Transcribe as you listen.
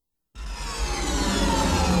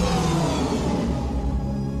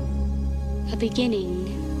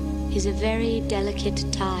beginning is a very delicate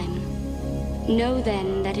time. Know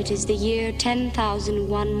then that it is the year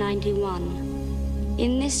 10,191.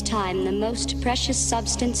 In this time, the most precious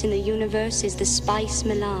substance in the universe is the spice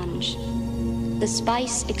melange. The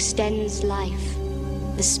spice extends life.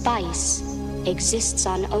 The spice exists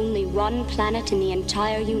on only one planet in the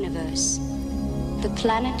entire universe. The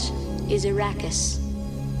planet is Arrakis,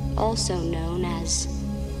 also known as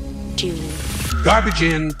Dune. Garbage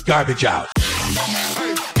in, garbage out.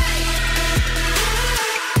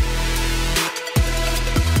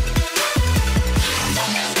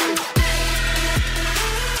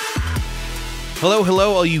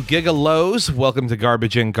 Hello, all you gigalos. Welcome to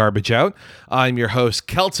Garbage In, Garbage Out. I'm your host,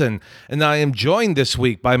 Kelton, and I am joined this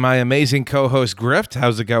week by my amazing co-host, Grift.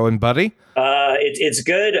 How's it going, buddy? It's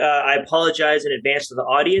good. I apologize in advance to the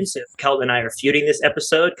audience if Kelton and I are feuding this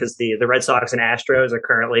episode because the Red Sox and Astros are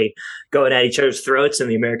currently going at each other's throats in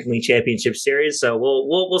the American League Championship Series. So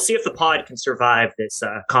we'll see if the pod can survive this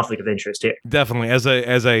conflict of interest here. Definitely,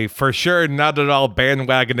 as a for sure not at all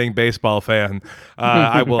bandwagoning baseball fan,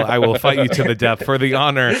 I will fight you to the death for the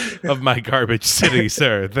honor of my garbage city,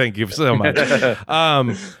 sir. Thank you so much.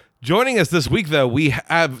 Joining us this week, though, we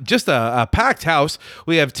have just a packed house.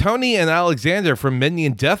 We have Tony and Alexander from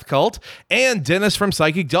Minion Death Cult and Dennis from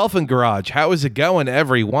Psychic Dolphin Garage. How is it going,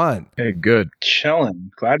 everyone? Hey, good.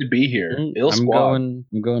 Chilling. Glad to be here. I'm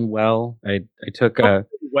going well. I took a...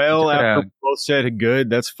 After both said good,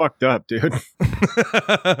 that's fucked up, dude.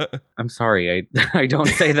 I'm sorry. I don't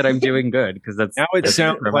say that I'm doing good because that's now it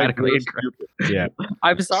sounds grammatically like incorrect. Yeah.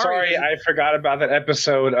 I'm sorry. I forgot about that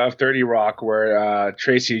episode of 30 Rock where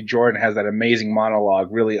Tracy Jordan has that amazing monologue,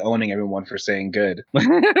 really owning everyone for saying good.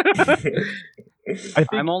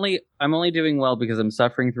 I'm only doing well because I'm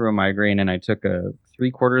suffering through a migraine, and I took a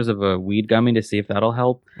 3/4 of a weed gummy to see if that'll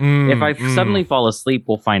help. If I suddenly fall asleep,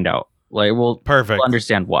 we'll find out. We'll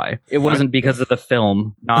understand why. It wasn't because of the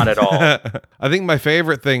film, not at all. I think my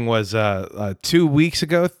favorite thing was 3 weeks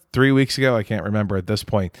ago, I can't remember at this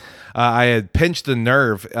point. I had pinched a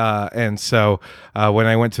nerve, and so when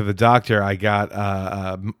I went to the doctor, I got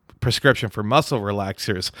a prescription for muscle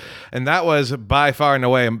relaxers, and that was by far and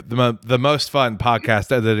away the most fun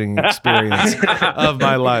podcast editing experience of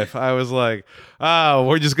my life. I was like, oh,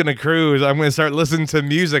 we're just gonna cruise. I'm gonna start listening to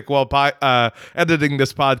music while editing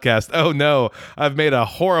this podcast. Oh no, I've made a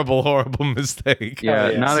horrible mistake.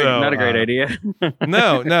 Yeah, not a great idea.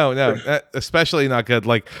 No, especially not good.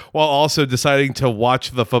 Like, while also deciding to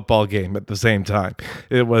watch the football game at the same time.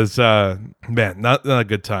 It was not a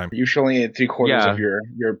good time. You should only need 3/4 of your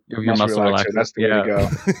muscle relaxer. That's the way to go.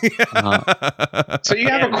 So you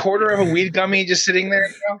have a quarter of a weed gummy just sitting there?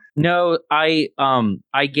 No, I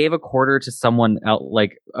gave a quarter to someone else.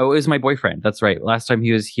 It was my boyfriend. That's right. Last time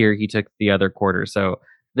he was here, he took the other quarter. So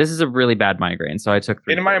this is a really bad migraine. So I took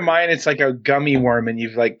 3 In my mind, it's like a gummy worm, and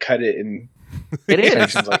you've cut it in. It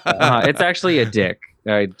is. It's actually a dick.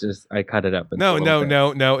 I cut it up.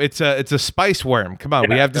 No. It's a spice worm. Come on,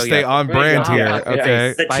 we have to stay on brand here.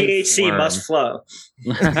 Okay, the THC worm must flow.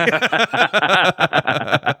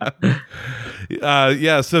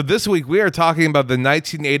 So this week we are talking about the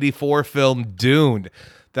 1984 film Dune.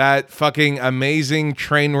 That fucking amazing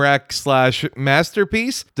train wreck /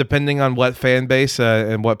 masterpiece, depending on what fan base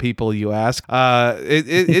and what people you ask.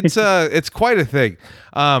 It's quite a thing.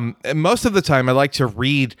 And most of the time, I like to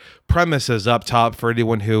read premises up top for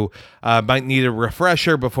anyone who might need a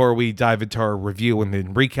refresher before we dive into our review and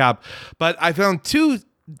then recap. But I found 2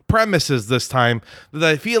 premises this time that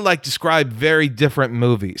I feel like describe very different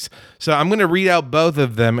movies. So I'm going to read out both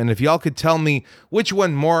of them, and if y'all could tell me which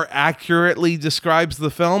one more accurately describes the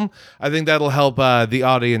film, I think that'll help the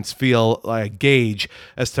audience feel like gauge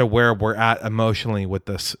as to where we're at emotionally with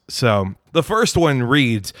this. So the first one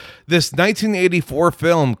reads, this 1984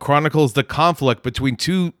 film chronicles the conflict between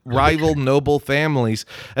 2 rival noble families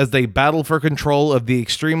as they battle for control of the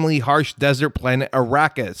extremely harsh desert planet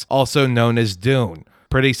Arrakis, also known as Dune.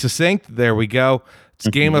 Pretty succinct. There we go. It's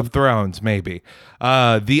Game of Thrones, maybe.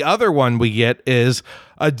 The other one we get is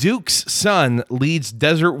a duke's son leads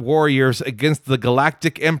desert warriors against the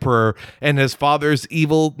galactic emperor and his father's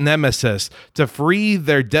evil nemesis to free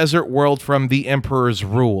their desert world from the emperor's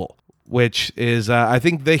rule, which is, I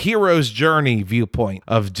think, the hero's journey viewpoint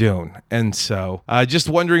of Dune. And so, just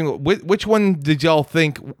wondering, which one did y'all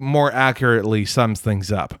think more accurately sums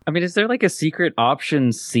things up? I mean, is there a secret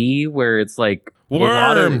option C where it's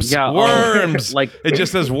worms? Worms! It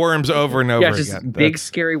just says worms over and over again. Big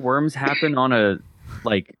scary worms happen on a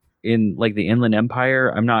in like the Inland Empire.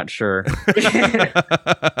 I'm not sure.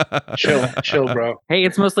 chill, bro. Hey,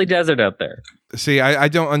 it's mostly desert out there. See, I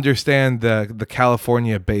don't understand the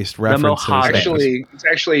California-based references. It's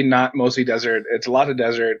actually not mostly desert. It's a lot of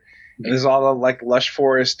desert. And there's all like lush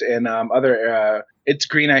forest and other. It's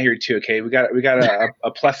green out here too. Okay, we got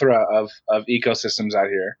a plethora of ecosystems out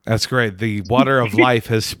here. That's great. The water of life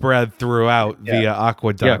has spread throughout via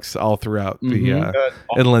aqueducts all throughout the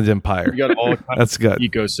Inland Empire. You got all kinds That's good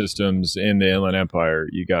ecosystems in the Inland Empire.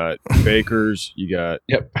 You got Bakers. You got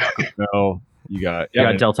you got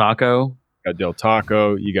Del Taco. You got Del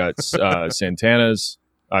Taco. You got Santana's.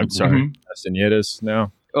 I'm sorry, Castañedas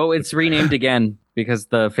now. Oh, it's renamed again because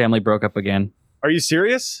the family broke up again. Are you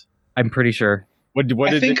serious? I'm pretty sure.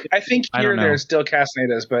 I think here there's still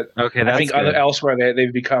Castañedas, but I think elsewhere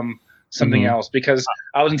they've become something else. Because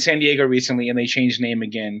I was in San Diego recently and they changed name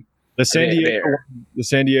again. The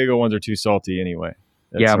San Diego ones are too salty anyway.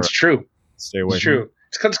 It's true. Stay away. It's true.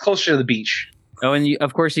 It's because it's closer to the beach. Oh, and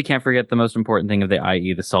of course you can't forget the most important thing of the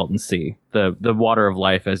IE, the Salton Sea, the water of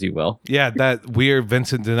life, as you will. Yeah, that weird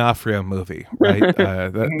Vincent D'Onofrio movie, right?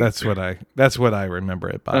 That's what I remember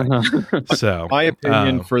it by. So, my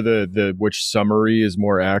opinion for the which summary is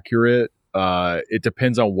more accurate. It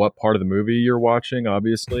depends on what part of the movie you're watching,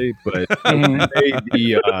 obviously, but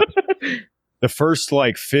the first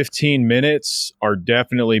like 15 minutes are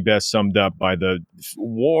definitely best summed up by the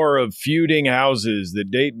war of feuding houses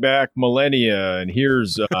that date back millennia. And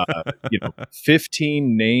here's,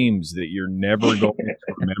 15 names that you're never going to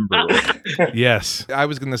remember. Yes. I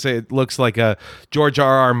was going to say it looks like a George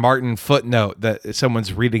R.R. Martin footnote that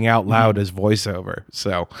someone's reading out loud as voiceover.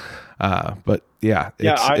 So, but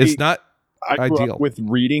it's not. I grew up with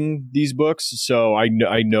reading these books, so I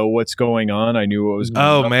know what's going on. I knew what was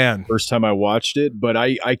going on the first time I watched it, but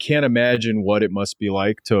I can't imagine what it must be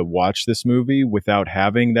like to watch this movie without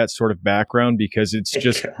having that sort of background, because it's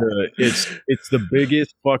just it's the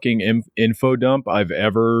biggest fucking info dump I've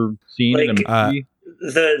ever seen in a movie.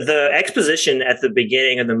 The exposition at the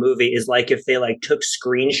beginning of the movie is like if they like took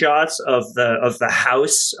screenshots of the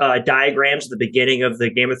house diagrams at the beginning of the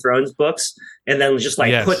Game of Thrones books and then just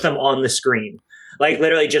like put them on the screen, like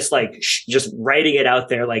literally just like just writing it out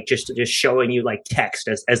there, like just showing you like text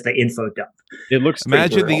as the info dump. It looks.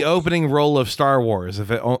 Imagine the opening roll of Star Wars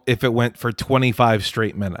if it went for 25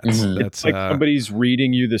 straight minutes. Mm-hmm. That's like somebody's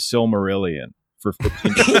reading you the Silmarillion for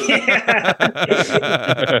 15 minutes.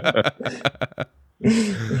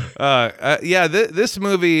 This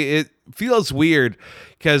movie, it feels weird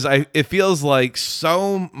because it feels like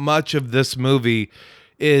so much of this movie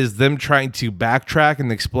is them trying to backtrack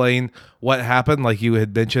and explain what happened, like you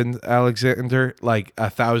had mentioned, Alexander, like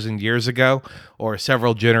 1,000 years ago or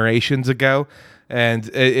several generations ago. And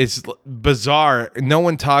it's bizarre. No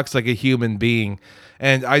one talks like a human being.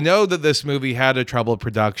 And I know that this movie had a troubled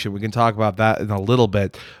production. We can talk about that in a little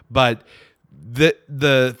bit. But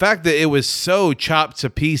the fact that it was so chopped to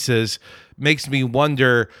pieces makes me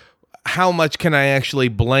wonder, how much can I actually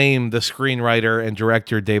blame the screenwriter and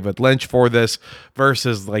director David Lynch for this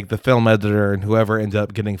versus like the film editor and whoever ended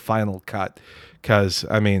up getting final cut? Because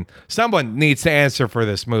I mean, someone needs to answer for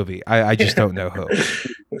this movie. I just don't know who.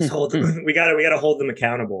 We gotta hold them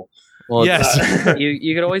accountable. Well, yes,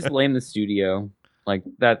 you could always blame the studio. Like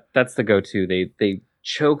that's the go-to. They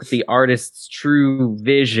choke the artist's true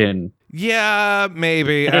vision. Yeah,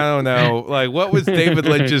 maybe. I don't know. Like, what was David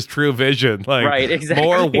Lynch's true vision? Like, right, exactly.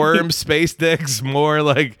 More worm space dicks, more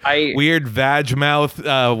like weird vag mouth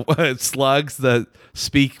slugs that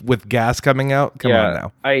speak with gas coming out. Come on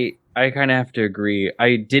now. I kind of have to agree.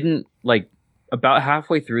 I didn't like about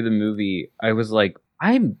halfway through the movie. I was like,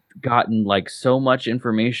 I've gotten like so much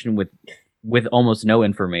information with almost no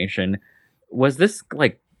information. Was this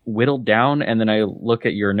like whittled down? And then I look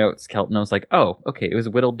at your notes, Kelton. I was like, oh, okay, it was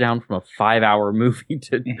whittled down from a 5-hour movie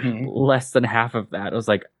to less than half of that. I was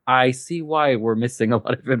like, I see why we're missing a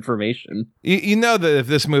lot of information. You know that if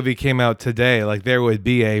this movie came out today, like there would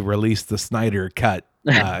be a release the Snyder cut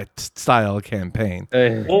style campaign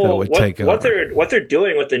that would take over. What they're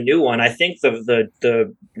doing with the new one, I think the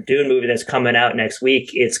Dune movie that's coming out next week,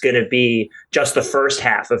 it's going to be just the first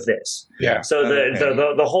half of this. Yeah. So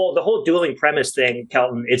the whole dueling premise thing,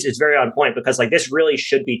 Kelton, it's very on point because like this really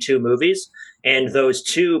should be two movies, and those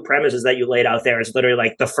two premises that you laid out there is literally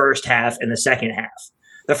like the first half and the second half.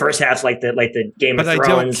 The first half's like the Game of Thrones. But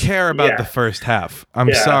I don't care about the first half.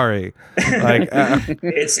 I'm sorry. Like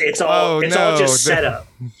it's all just set up.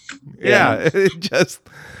 Yeah, it just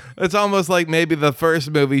It's almost like maybe the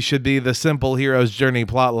first movie should be the simple hero's journey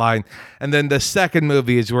plotline, and then the second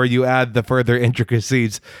movie is where you add the further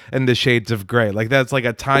intricacies and the shades of gray. Like that's like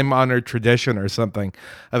a time-honored tradition or something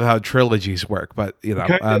of how trilogies work. But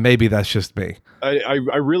maybe that's just me. I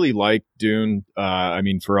really like Dune. I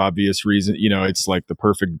mean, for obvious reason, it's like the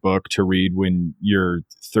perfect book to read when you're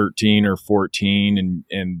 13 or 14,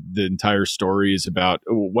 and the entire story is about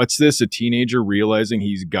what's this? A teenager realizing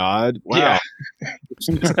he's God? Wow. Yeah.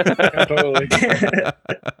 Totally.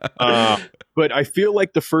 But I feel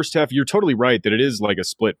like the first half, you're totally right that it is like a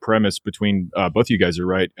split premise between both you guys are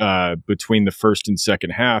right, between the first and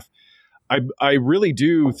second half. I really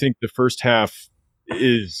do think the first half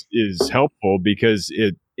is helpful because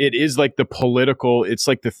it is like the political, it's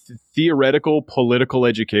like the theoretical political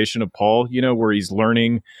education of Paul, where he's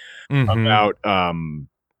learning about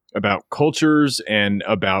cultures and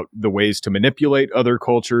about the ways to manipulate other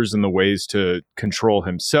cultures and the ways to control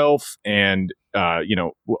himself and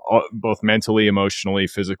both mentally, emotionally,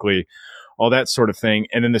 physically, all that sort of thing.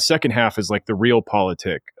 And then the second half is like the real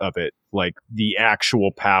politic of it, like the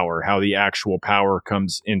actual power, how the actual power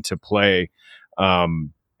comes into play.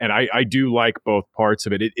 And I do like both parts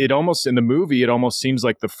of it. It almost, in the movie, it almost seems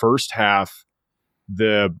like the first half,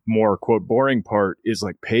 the more quote boring part is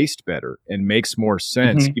like paced better and makes more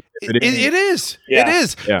sense. It is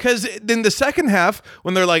because in the second half,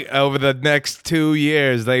 when they're like, over the next 2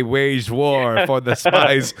 years they waged war for the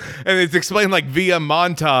spies, and it's explained like via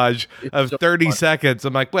montage of 30 seconds.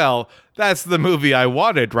 I'm like, well, that's the movie I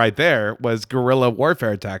wanted right there, was guerrilla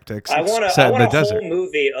warfare tactics. I want a whole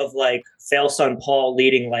movie of like Failson Paul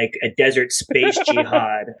leading like a desert space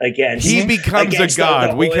jihad against. He becomes a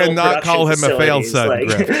god. We cannot call him a Failson.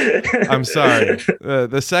 Griff. I'm sorry.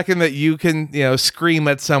 The second that you can, scream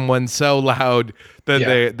at someone so loud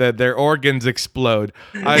that their organs explode,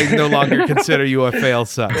 I no longer consider you a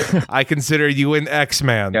Failson. I consider you an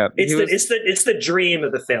X-Man. Yeah, it's the dream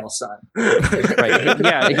of the Failson.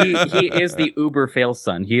 Right. He is the uber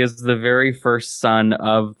Failson. He is the very first son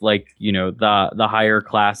of the higher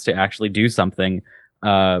class to actually do something.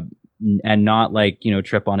 And not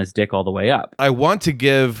trip on his dick all the way up. I want to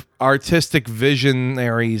give artistic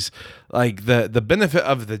visionaries like the benefit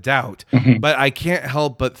of the doubt, but I can't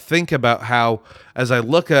help but think about how, as I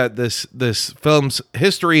look at this film's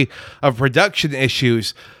history of production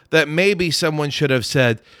issues, that maybe someone should have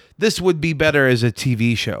said this would be better as a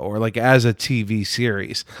TV show or like as a TV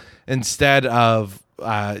series instead of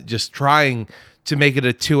just trying to make it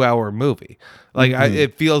a 2-hour movie. Like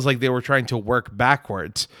it feels like they were trying to work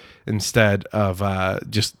backwards instead of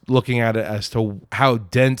just looking at it as to how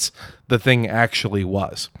dense the thing actually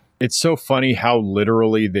was. It's so funny how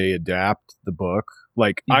literally they adapt the book.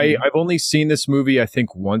 Like I've only seen this movie, I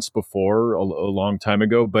think, once before, a long time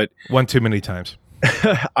ago, but one too many times.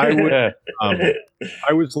 I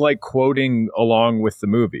was like quoting along with the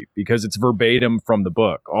movie because it's verbatim from the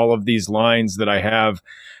book. All of these lines that I have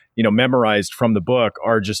memorized from the book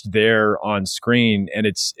are just there on screen, and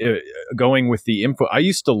it's going with the info. I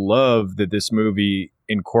used to love that this movie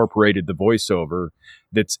incorporated the voiceover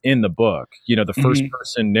that's in the book. The first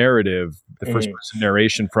person narrative, the first person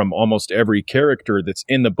narration from almost every character that's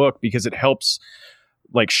in the book, because it helps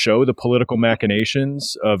like show the political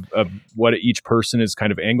machinations of what each person is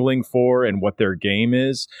kind of angling for and what their game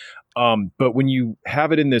is. But when you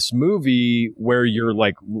have it in this movie where you're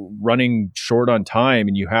like running short on time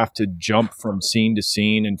and you have to jump from scene to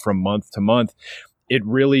scene and from month to month, it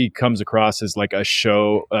really comes across as like a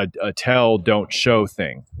show, a tell, don't show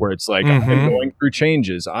thing, where it's like, I'm going through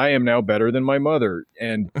changes. I am now better than my mother.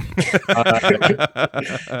 And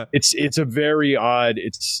it's a very odd,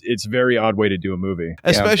 it's very odd way to do a movie.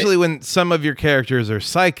 Especially when some of your characters are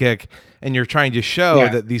psychic and you're trying to show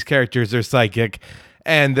that these characters are psychic.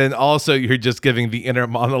 And then also you're just giving the inner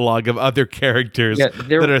monologue of other characters that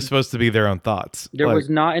are supposed to be their own thoughts. There was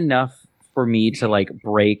not enough for me to like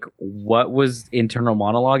break what was internal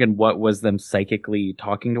monologue and what was them psychically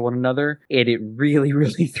talking to one another. It really,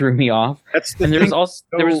 really threw me off. There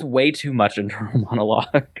was way too much internal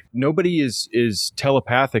monologue. Nobody is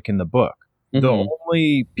telepathic in the book. The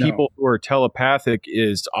only people who are telepathic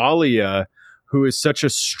is Alia, who is such a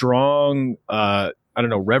strong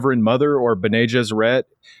Reverend Mother or Bene Gesserit.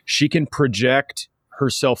 She can project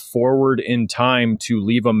herself forward in time to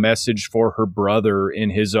leave a message for her brother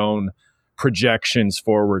in his own projections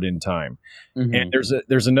forward in time. And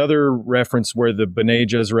there's another reference where the Bene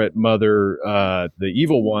Gesserit mother, the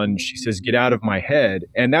evil one, she says, "Get out of my head."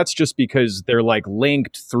 And that's just because they're like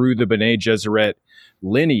linked through the Bene Gesserit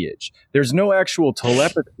lineage. There's no actual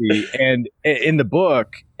telepathy and in the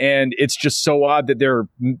book, and it's just so odd that they're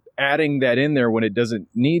adding that in there when it doesn't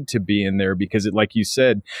need to be in there because it, like you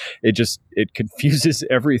said, it confuses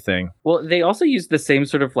everything. Well, they also use the same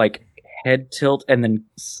sort of like head tilt and then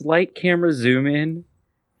slight camera zoom in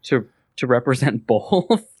to represent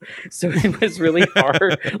both. So it was really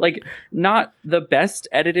hard. Like, not the best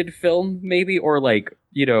edited film, maybe, or like,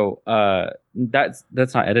 that's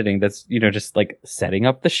not editing. That's, just like setting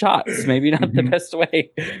up the shots. Maybe not the best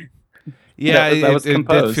way. Yeah, it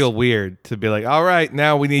did feel weird to be like, all right,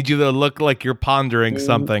 now we need you to look like you're pondering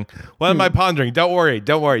something. What am I pondering? Don't worry.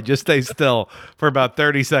 Just stay still for about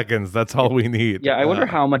 30 seconds. That's all we need. Yeah, I wonder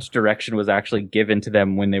how much direction was actually given to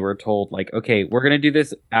them when they were told, like, okay, we're going to do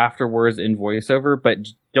this afterwards in voiceover, but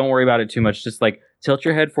don't worry about it too much. Just like tilt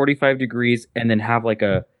your head 45 degrees and then have like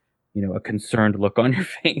a concerned look on your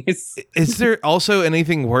face. Is there also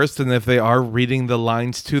anything worse than if they are reading the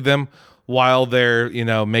lines to them while they're,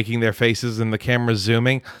 making their faces and the camera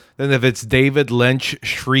zooming, than if it's David Lynch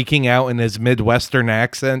shrieking out in his Midwestern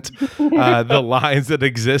accent the lines that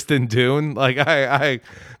exist in Dune? Like, I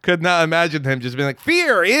could not imagine him just being like,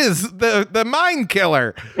 fear is the mind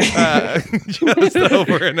killer, just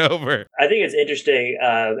over and over. I think it's interesting,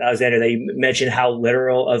 Alexander, that you mentioned how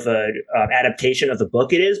literal of an adaptation of the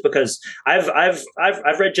book it is, because I've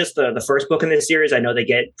read just the first book in this series. I know they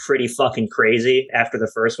get pretty fucking crazy after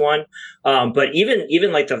the first one, but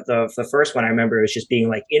even like the first one, I remember it was just being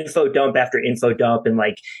like info dump after info dump and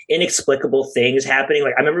like inexplicable things happening.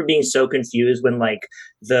 Like I remember being so confused when like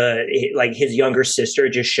his younger sister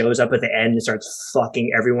just shows up at the end and starts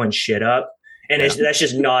fucking everyone's shit up. And that's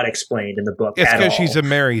just not explained in the book. It's because she's a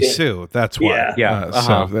Mary Sue. That's why. Yeah.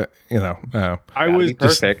 So I was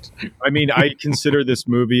perfect. I consider this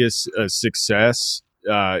movie a success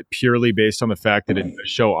purely based on the fact that it does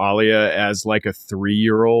show Alia as like a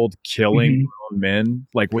 3-year-old killing grown men,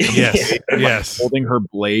 like with holding her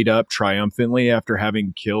blade up triumphantly after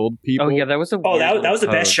having killed people. Oh yeah, that was that was the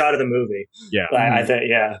best shot of the movie. Yeah, I think.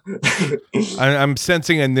 Yeah, I'm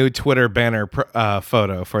sensing a new Twitter banner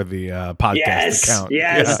photo for the podcast account.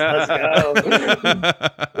 Yes, let's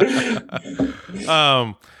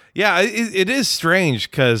go. Yeah, it is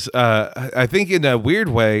strange because I think in a weird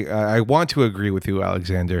way, I want to agree with you,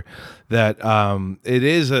 Alexander, that it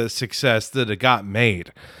is a success that it got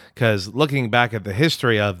made. Because looking back at the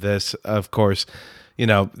history of this, of course,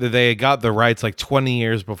 they got the rights like 20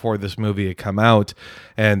 years before this movie had come out,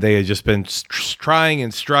 and they had just been trying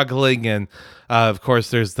and struggling. And of course,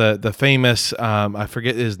 there's the famous, I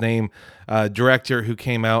forget his name, director who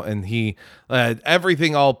came out and he had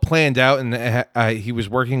everything all planned out, and he was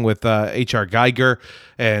working with H.R. Geiger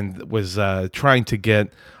and was trying to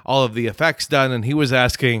get all of the effects done, and he was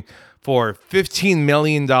asking for $15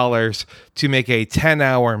 million to make a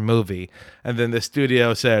 10-hour movie. And then the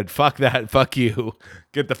studio said, fuck that, fuck you,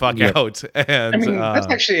 get the fuck out. And that's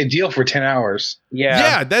actually a deal for 10 hours.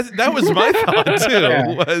 Yeah, that was my thought too.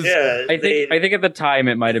 I think at the time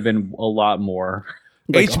it might have been a lot more.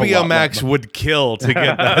 Like HBO Max would kill to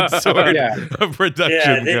get that sort of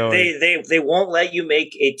production going. They won't let you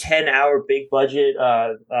make a 10-hour big budget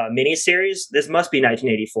miniseries. This must be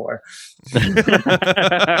 1984.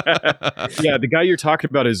 Yeah, the guy you're talking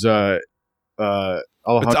about is Alejandro.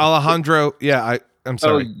 It's Alejandro. Yeah, I'm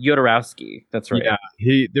sorry. Oh, Jodorowsky. That's right.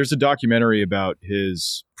 Yeah, there's a documentary about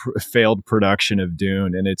his failed production of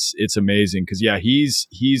Dune, and it's amazing because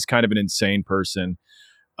he's kind of an insane person.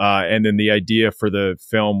 And then the idea for the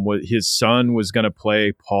film was his son was going to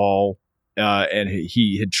play Paul, and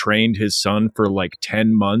he had trained his son for like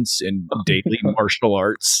 10 months in daily martial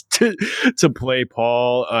arts to play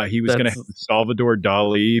Paul. He was going to have Salvador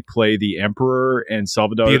Dali play the Emperor, and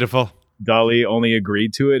Salvador Dali only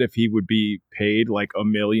agreed to it if he would be paid like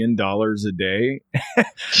 $1 million a day.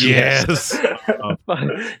 Yes.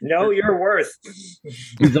 Know your worth.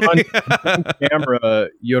 He's on camera.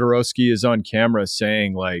 Jodorowsky is on camera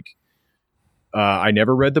saying like, I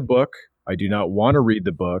never read the book. I do not want to read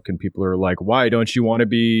the book. And people are like, why don't you want to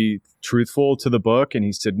be truthful to the book? And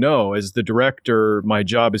he said, no, as the director, my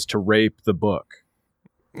job is to rape the book.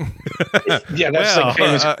 Yeah, that's like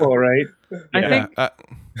famous quote, right?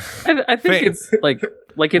 I think it's like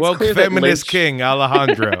it's woke clear feminist that king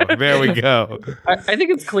Alejandro. There we go. I think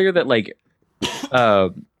it's clear that like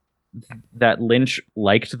that Lynch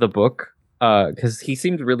liked the book because he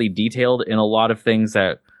seemed really detailed in a lot of things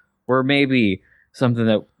that were maybe something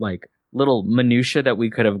that like little minutia that we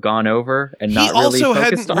could have gone over and not really focused on. He also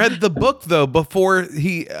hadn't read the book though before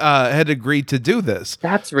he had agreed to do this.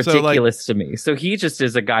 That's ridiculous to me. So he just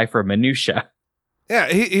is a guy for minutia. Yeah,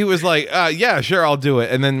 he was like, yeah, sure, I'll do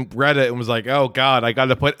it. And then read it and was like, oh, God, I got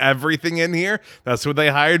to put everything in here. That's what they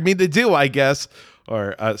hired me to do, I guess.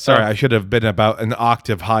 Or sorry, I should have been about an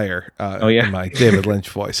octave higher in my David Lynch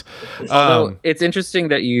voice. Although it's interesting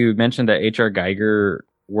that you mentioned that H.R. Geiger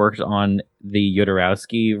worked on the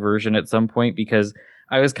Jodorowsky version at some point, because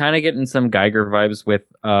I was kind of getting some Geiger vibes with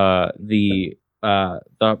the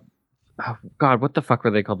oh God, what the fuck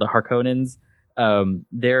were they called? The Harkonnens.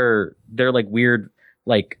 They're like weird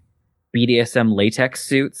like BDSM latex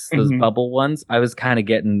suits, those bubble ones. I was kind of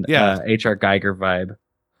getting H.R. Geiger vibe.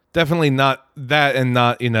 Definitely not that, and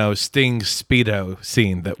not Sting's Speedo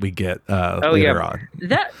scene that we get later on.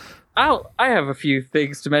 I have a few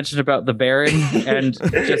things to mention about the Baron, and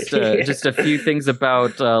just a few things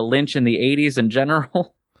about Lynch in the 80s in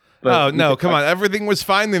general. But come on. Everything was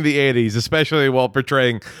fine in the 80s, especially while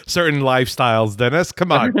portraying certain lifestyles, Dennis.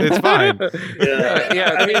 Come on, it's fine.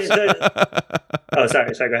 I mean,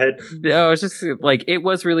 sorry, go ahead. No, it's just like, it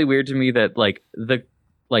was really weird to me that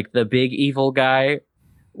the big evil guy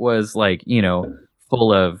was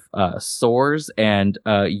full of sores and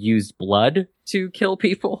used blood to kill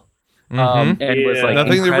people. And was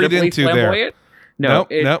nothing to read into flamboyant. There. No,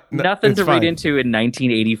 nothing to read into in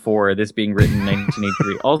 1984. This being written in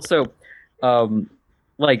 1983. Also,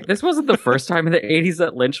 this wasn't the first time in the 80s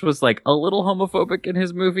that Lynch was a little homophobic in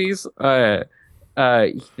his movies. There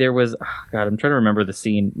was, God, I'm trying to remember the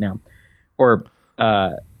scene now, or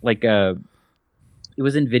it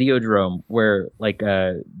was in Videodrome where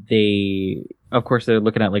they, of course, they're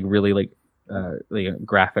looking at really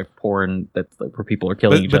graphic porn that's where people are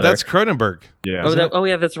killing each other. But that's Cronenberg. Yeah.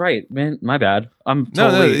 Yeah, that's right, man. My bad. I'm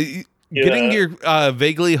getting your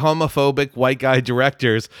vaguely homophobic white guy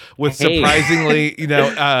directors with surprisingly,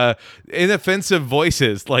 inoffensive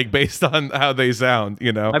voices, based on how they sound.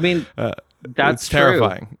 I mean, that's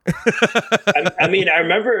terrifying. I mean, I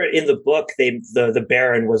remember in the book, the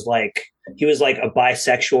Baron was he was a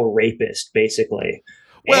bisexual rapist, basically.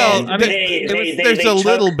 Well, there's a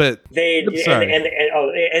little bit. And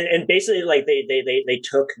basically, they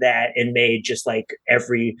took that and made just they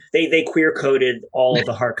queer coded all of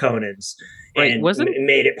the Harkonnens, right? And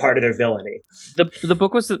made it part of their villainy. The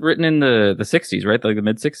book was written in the 60s, right? The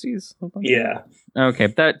mid 60s. Yeah. Okay,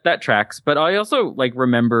 that tracks. But I also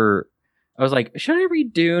remember, I was like, should I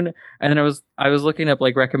read Dune? And then I was looking up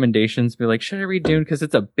recommendations, be like, should I read Dune? Because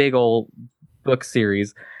it's a big old book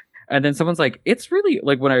series. And then someone's like, it's really,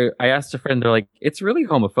 when I asked a friend, they're like, it's really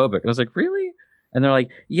homophobic. And I was like, really? And they're like,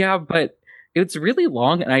 yeah, but it's really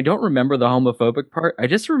long, and I don't remember the homophobic part. I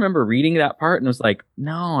just remember reading that part, and was like,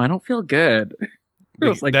 no, I don't feel good.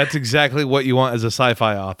 That's exactly what you want as a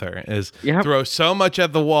sci-fi author, is throw so much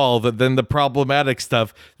at the wall that then the problematic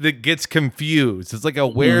stuff that gets confused. It's like a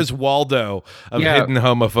Where's Waldo of hidden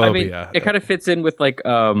homophobia. I mean, it kind of fits in with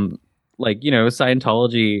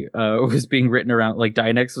Scientology was being written around,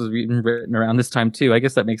 Dianetics was being written around this time too. I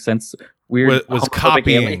guess that makes sense. Weird was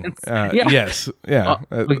copying. Yes, yeah.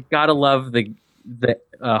 We gotta love the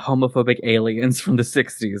homophobic aliens from the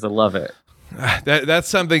 60s. I love it. That's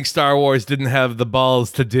something Star Wars didn't have the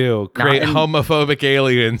balls to do. Create homophobic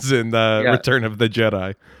aliens in Return of the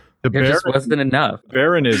Jedi. There just wasn't enough.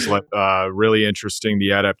 Baron is really interesting.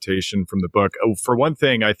 The adaptation from the book. Oh, for one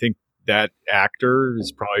thing, I think that actor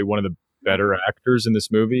is probably one of the better actors in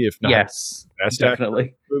this movie, if not best definitely.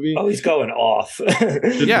 Actor in the movie. Oh, he's going off.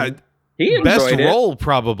 Yeah, he best enjoyed role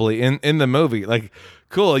probably in the movie.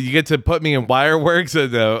 Cool, you get to put me in Wireworks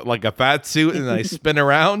in a fat suit and I spin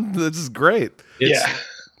around. This is great.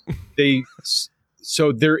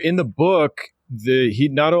 So they're in the book. He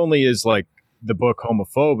not only is the book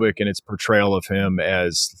homophobic in its portrayal of him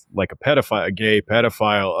as a pedophile, a gay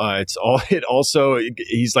pedophile. It also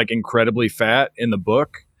he's incredibly fat in the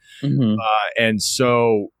book, and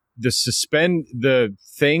so the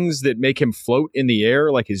things that make him float in the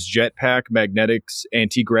air, like his jetpack, magnetics,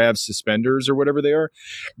 anti-grav suspenders, or whatever they are,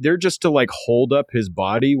 they're just to hold up his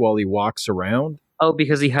body while he walks around. Oh,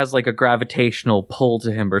 because he has a gravitational pull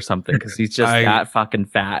to him or something, because he's just that fucking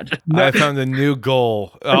fat. I found a new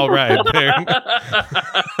goal. All right.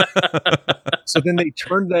 So then they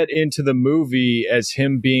turned that into the movie as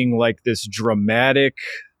him being this dramatic,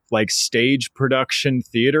 stage production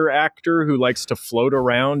theater actor who likes to float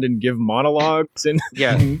around and give monologues and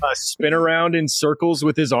spin around in circles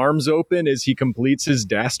with his arms open as he completes his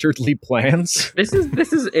dastardly plans. This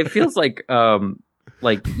is it feels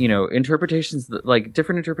interpretations,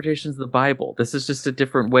 different interpretations of the Bible. This is just a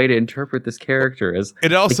different way to interpret this character. As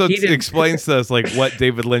it also explains to us what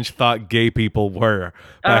David Lynch thought gay people were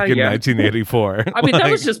back in 1984. I mean,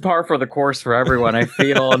 that was just par for the course for everyone, I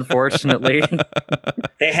feel, unfortunately.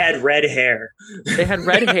 They had red hair. They had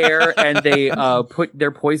red hair, and they put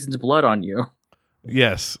their poisoned blood on you.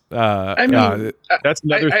 Yes. I mean, that's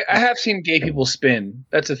another. I have seen gay people spin.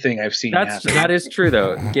 That's a thing I've seen. That is true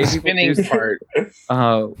though. Gay people spinning part.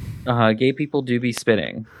 Gay people do be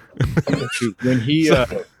spinning. When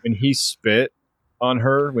he spit on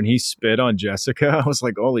her, when he spit on Jessica, I was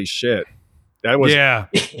like, holy shit. That was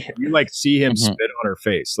you like see him spit on her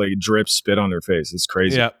face, like drip spit on her face. It's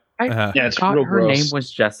crazy. Yeah. I it's thought real her gross. name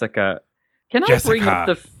was Jessica. Can I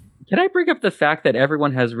bring up the fact that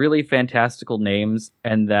everyone has really fantastical names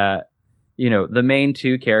and that, the main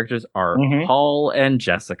two characters are Paul and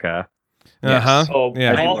Jessica? Uh-huh. Oh,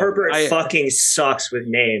 yeah. Paul Herbert fucking sucks with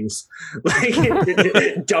names.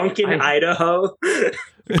 Like Duncan, Idaho.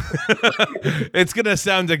 It's gonna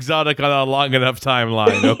sound exotic on a long enough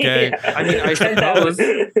timeline, okay? Yeah. I mean, I suppose.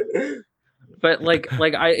 But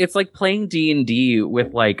it's like playing D&D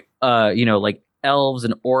with like elves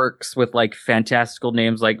and orcs with like fantastical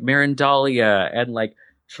names like Mirandalia and like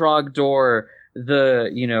Trogdor,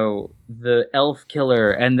 the elf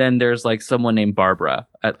killer, and then there's like someone named Barbara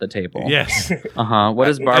at the table. Yes. What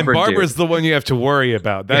does Barbara do? And Barbara's the one you have to worry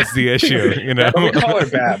about. That's the issue, We call her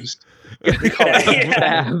Babs.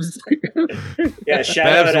 Babs. Yeah, shout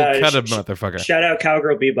Babs out, will cut a motherfucker. Shout out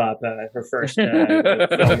Cowgirl Bebop, her first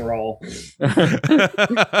film role.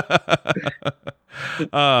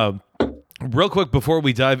 Real quick before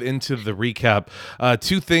we dive into the recap,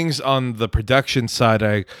 two things on the production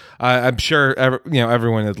side. I'm sure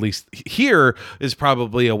everyone at least here is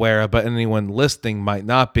probably aware of, but anyone listening might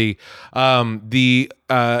not be.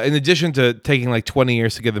 In addition to taking like 20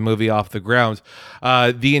 years to get the movie off the ground,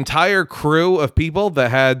 the entire crew of people that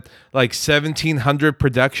had like 1,700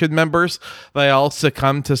 production members, they all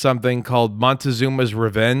succumbed to something called Montezuma's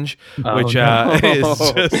Revenge, which is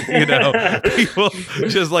just, people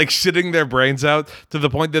just like shitting their brains out to the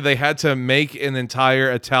point that they had to make an entire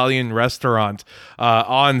Italian restaurant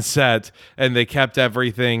on set, and they kept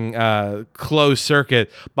everything closed circuit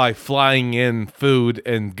by flying in food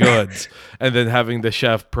and goods and then having the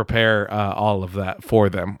chef prepare all of that for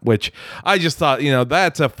them, which I just thought,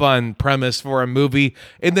 that's a fun premise for a movie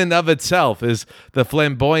in and of itself, is the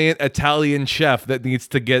flamboyant Italian chef that needs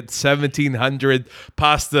to get 1,700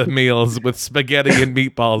 pasta meals with spaghetti and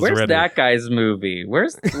meatballs Where's ready. that guy's movie?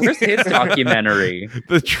 Where's his documentary?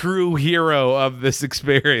 The true hero of this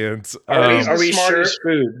experience. Are we smartest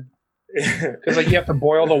food? Because like you have to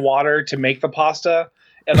boil the water to make the pasta.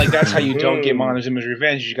 And like that's how you don't get Montezuma's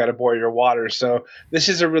Revenge. You got to boil your water. So this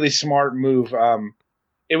is a really smart move. I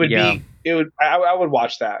would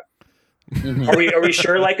watch that. Are we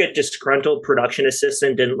sure like a disgruntled production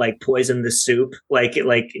assistant didn't like poison the soup like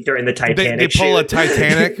during the Titanic? They pull a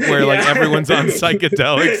Titanic where like everyone's on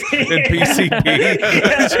psychedelics and PCP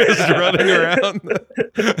just running around.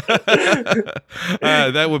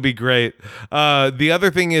 That would be great. The other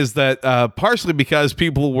thing is that partially because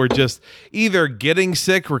people were just either getting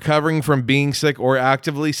sick, recovering from being sick, or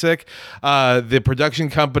actively sick, the production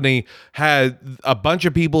company had a bunch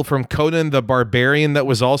of people from Conan the Barbarian that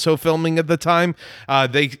was also filming at the time.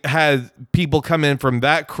 They had people come in from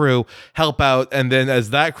that crew, help out, and then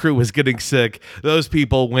as that crew was getting sick, those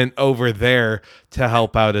people went over there to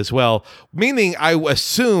help out as well. Meaning, I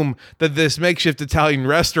assume that this makeshift Italian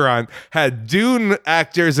restaurant had Dune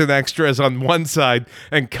actors and extras on one side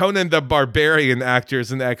and Conan the Barbarian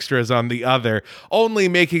actors and extras on the other, only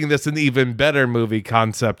making this an even better movie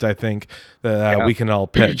concept, I think, that we can all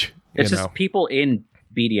pitch. It's just people in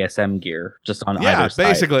BDSM gear just on either side.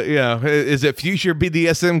 Basically, is it future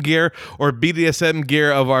BDSM gear or BDSM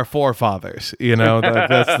gear of our forefathers? That's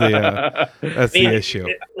the issue.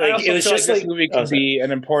 It was just like this movie could be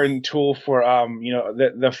an important tool for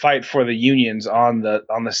the fight for the unions on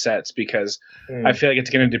the sets, because I feel like it's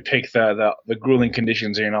going to depict the grueling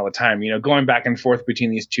conditions here all the time. Going back and forth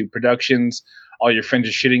between these two productions, all your friends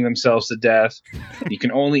are shitting themselves to death. You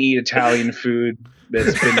can only eat Italian food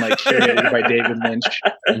that's been like curated by David Lynch.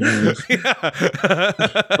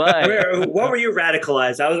 But what were you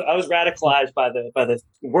radicalized? I was radicalized by the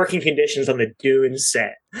working conditions on the Dune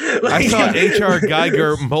set. I saw H.R.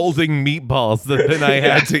 Geiger molding meatballs that then I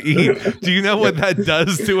had to eat. Do you know what that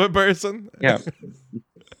does to a person? Yeah.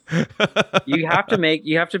 You have to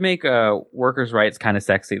make workers' rights kind of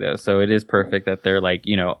sexy though, so it is perfect that they're like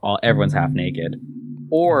everyone's half naked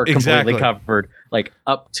or completely covered like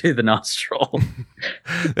up to the nostril.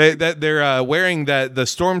 They're wearing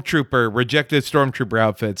the rejected stormtrooper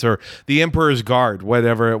outfits, or the Emperor's Guard,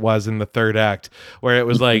 whatever it was in the third act, where it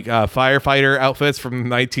was like firefighter outfits from the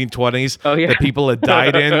 1920s that people had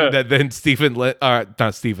died in, that then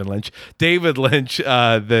David Lynch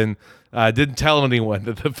then didn't tell anyone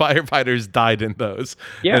that the firefighters died in those.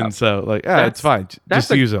 And so it's fine.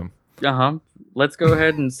 Just use them. let's go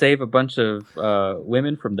ahead and save a bunch of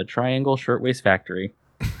women from the Triangle Shirtwaist Factory.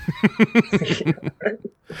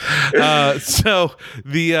 So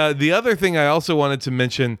the other thing I also wanted to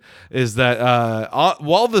mention is that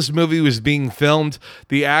while this movie was being filmed,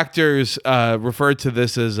 the actors referred to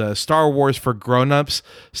this as a Star Wars for grown-ups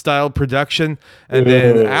style production, and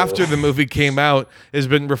then after the movie came out, has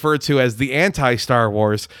been referred to as the anti-Star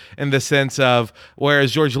Wars, in the sense of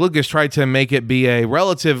whereas George Lucas tried to make it be a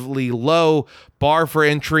relatively low bar for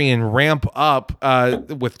entry and ramp up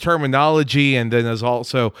with terminology, and then there's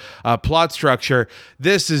also plot structure.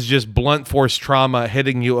 This is just blunt force trauma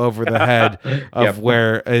hitting you over the head of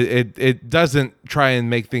where it doesn't try and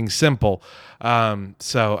make things simple.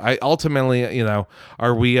 So I ultimately,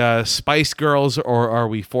 are we Spice Girls or are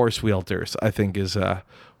we Force Wielders? I think is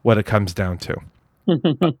what it comes down to.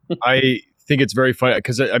 I think it's very funny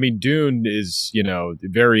because Dune is a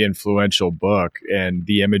very influential book, and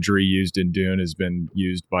the imagery used in Dune has been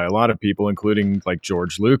used by a lot of people, including like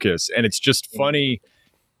George Lucas. And it's just funny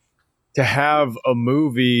to have a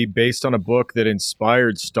movie based on a book that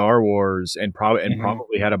inspired Star Wars and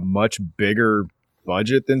probably had a much bigger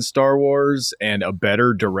budget than Star Wars and a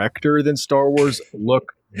better director than Star Wars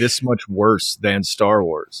look this much worse than Star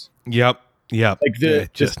Wars. Yep. Like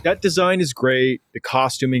that design is great. The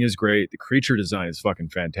costuming is great. The creature design is fucking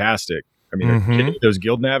fantastic. Those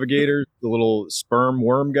guild navigators, the little sperm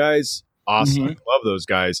worm guys, awesome. I love those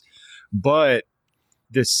guys. But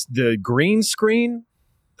the green screen,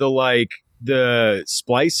 the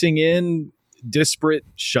splicing in disparate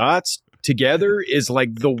shots together is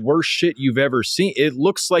like the worst shit you've ever seen. It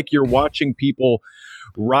looks like you're watching people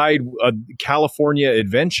ride a California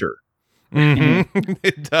Adventure. Mm-hmm.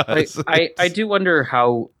 It does. I do wonder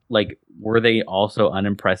how, were they also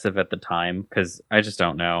unimpressive at the time? Because I just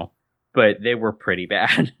don't know. But they were pretty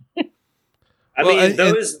bad.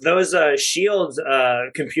 Those Shield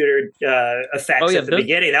computer effects at the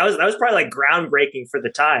beginning, that was probably groundbreaking for the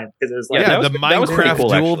time, because it was the Minecraft cool,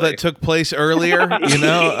 duel that took place earlier,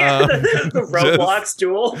 the Roblox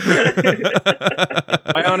duel.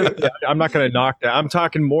 I'm not going to knock that. I'm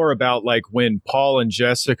talking more about when Paul and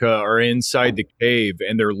Jessica are inside the cave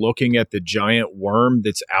and they're looking at the giant worm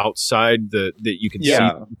that's outside that you can see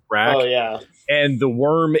the crack. Oh yeah, and the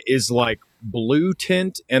worm is blue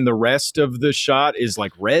tint and the rest of the shot is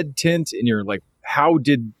red tint, and you're how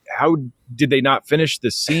did they not finish the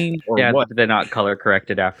scene, or what? Did they not color correct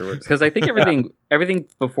it afterwards? Because I think everything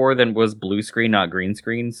before then was blue screen, not green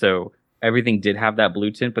screen, so everything did have that blue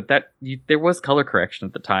tint, but there was color correction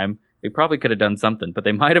at the time. They probably could have done something, but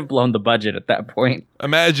they might have blown the budget at that point.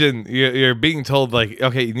 Imagine you're being told,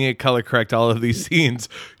 okay, you need to color correct all of these scenes.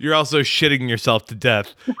 You're also shitting yourself to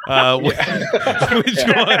death. Which one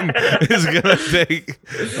is going to take?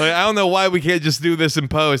 I don't know why we can't just do this in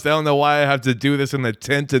post. I don't know why I have to do this in a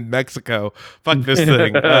tent in Mexico. Fuck this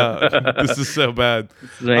thing. This is so bad.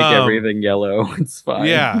 Make everything yellow. It's fine.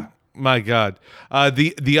 Yeah. My God.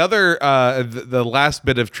 The other the last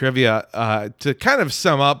bit of trivia to kind of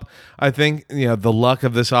sum up, I think, the luck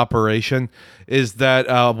of this operation is that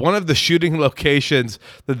one of the shooting locations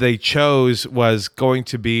that they chose was going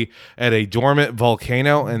to be at a dormant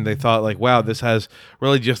volcano, and they thought wow, this has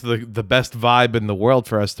really just the best vibe in the world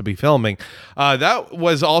for us to be filming. That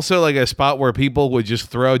was also a spot where people would just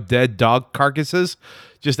throw dead dog carcasses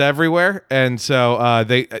just everywhere, and so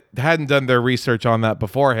they hadn't done their research on that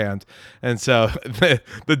beforehand, and so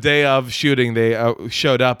the day of shooting they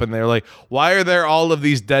showed up and they're like, why are there all of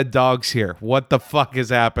these dead dogs here? What the fuck is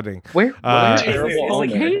happening? Where a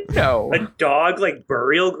dog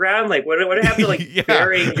burial ground? What happened to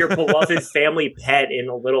burying your beloved family pet in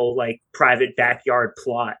a little private backyard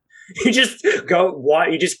plot? You just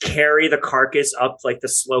you just carry the carcass up the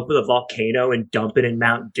slope of the volcano and dump it in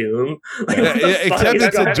Mount Doom. Except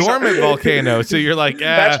it's a dormant volcano, so you're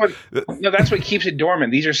that's what keeps it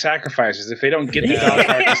dormant. These are sacrifices. If they don't get the dog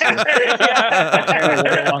carcasses,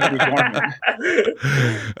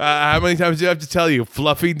 how many times do you have to tell you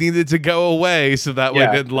Fluffy needed to go away so that way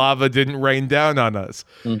the lava didn't rain down on us?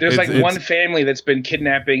 There's one family that's been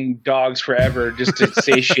kidnapping dogs forever just to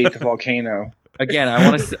satiate the volcano. Again,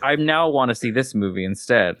 I now want to see this movie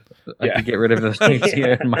instead. I could get rid of this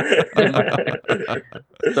idea in my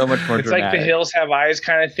so much more It's dramatic. The hills have eyes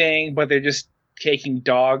kind of thing, but they're just taking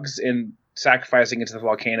dogs and sacrificing it to the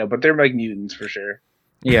volcano. But they're mutants for sure.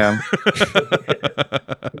 Yeah.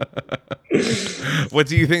 What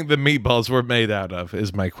do you think the meatballs were made out of?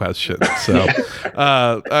 Is my question. So,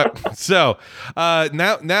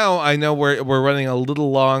 now I know we're running a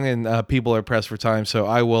little long and people are pressed for time. So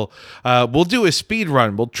we'll do a speed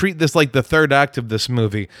run. We'll treat this like the third act of this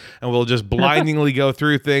movie, and we'll just blindingly go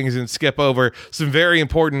through things and skip over some very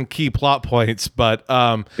important key plot points. But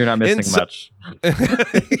you're not missing much.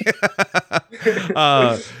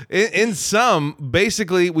 In some,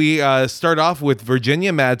 basically, we start off with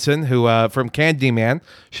Virginia Madsen, who from Candyman.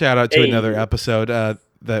 Shout out to another episode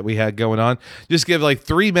that we had going on. Just give like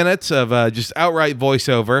 3 minutes of just outright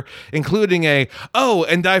voiceover, including and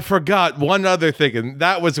I forgot one other thing, and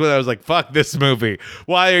that was when I was like, "Fuck this movie!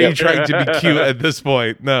 Why are you trying to be cute at this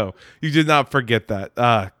point?" No, you did not forget that.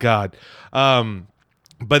 God.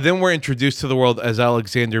 But then we're introduced to the world, as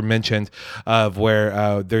Alexander mentioned, of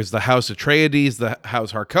where there's the House Atreides, the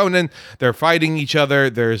House Harkonnen. They're fighting each other.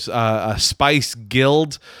 There's a spice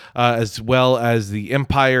guild, as well as the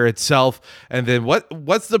Empire itself. And then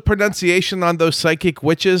what's the pronunciation on those psychic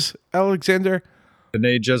witches, Alexander?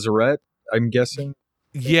 Bene Gesserit, I'm guessing.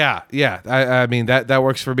 Yeah. I mean, that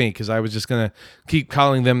works for me, because I was just going to keep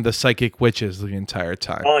calling them the psychic witches the entire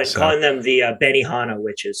time. Calling them the Benihana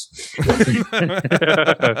witches.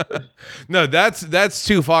 No, that's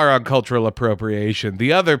too far on cultural appropriation.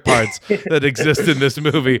 The other parts that exist in this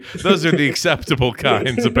movie, those are the acceptable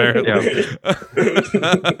kinds, apparently.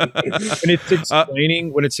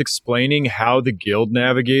 When it's explaining how the guild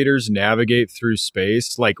navigators navigate through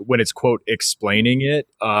space, like when it's quote explaining it,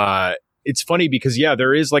 it's funny because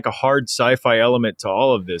there is like a hard sci-fi element to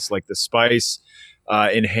all of this. Like the spice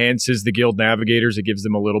enhances the guild navigators. It gives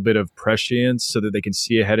them a little bit of prescience so that they can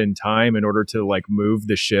see ahead in time in order to like move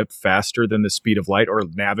the ship faster than the speed of light, or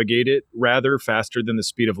navigate it rather faster than the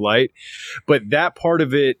speed of light. But that part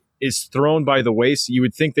of it is thrown by the wayside. You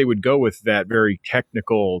would think they would go with that very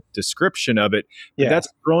technical description of it. But that's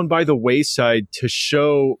thrown by the wayside to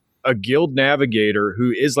show a guild navigator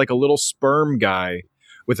who is like a little sperm guy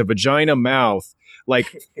with a vagina mouth,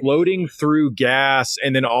 like floating through gas,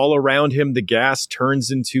 and then all around him the gas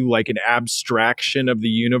turns into like an abstraction of the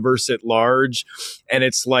universe at large, and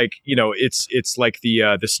it's like, it's like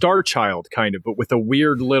the Star Child kind of, but with a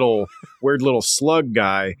weird little slug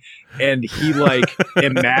guy, and he like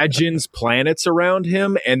imagines planets around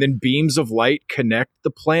him, and then beams of light connect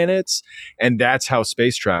the planets, and that's how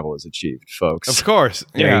space travel is achieved, folks. Of course,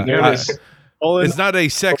 it's not a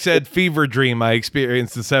sex ed fever dream I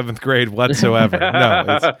experienced in 7th grade whatsoever.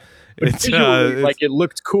 No, it's like it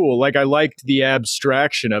looked cool. Like I liked the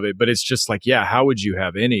abstraction of it, but it's just like, how would you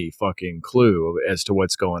have any fucking clue as to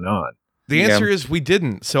what's going on? The answer is we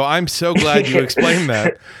didn't. So I'm so glad you explained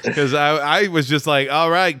that, because I was just like, all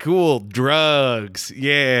right, cool. Drugs.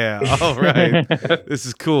 Yeah. All right. This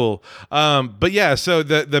is cool. But yeah, so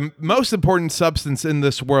the most important substance in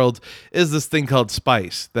this world is this thing called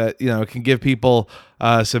spice that, can give people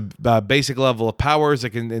some basic level of powers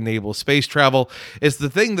that can enable space travel. It's the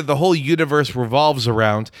thing that the whole universe revolves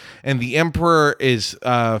around, and the Emperor is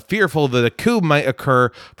fearful that a coup might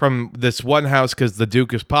occur from this one house because the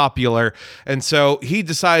Duke is popular, and so he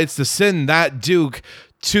decides to send that Duke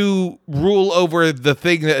to rule over the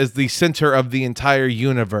thing that is the center of the entire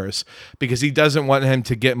universe, because he doesn't want him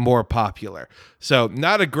to get more popular. So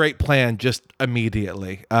not a great plan just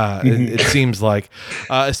immediately, it seems like,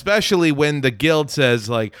 especially when the guild says,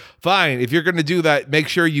 like, fine, if you're going to do that, make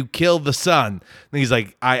sure you kill the sun. And he's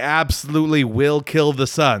like, I absolutely will kill the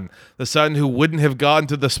sun who wouldn't have gone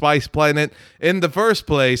to the spice planet in the first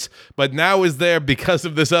place, but now is there because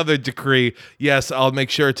of this other decree. Yes, I'll make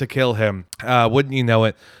sure to kill him. Wouldn't you know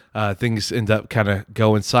it, things end up kind of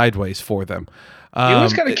going sideways for them. You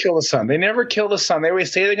always got to kill the sun. They never kill the sun. They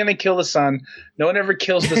always say they're going to kill the sun. No one ever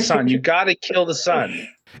kills the sun. You got to kill the sun.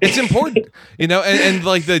 It's important, and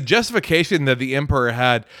like the justification that the Emperor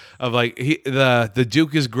had of like the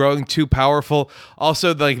Duke is growing too powerful.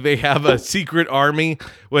 Also, like they have a secret army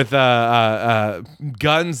with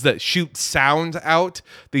guns that shoot sound out,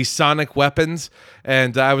 these sonic weapons.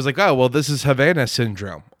 And I was like, oh, well, this is Havana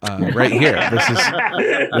syndrome right here. This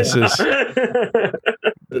is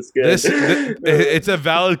That's good. It's a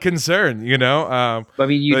valid concern, I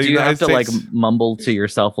mean, you do have to like mumble to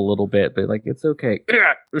yourself a little bit, but like, it's okay.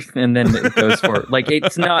 And then it goes for like,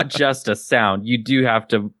 it's not just a sound. You do have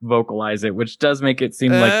to vocalize it, which does make it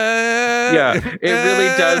seem like, it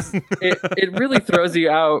really does. It really throws you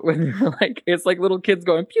out when you're like, it's like little kids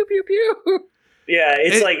going pew, pew, pew. Yeah,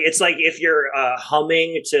 it's like if you're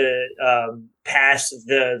humming to pass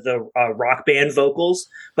the rock band vocals,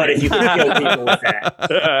 but if you can kill people with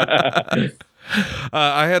that.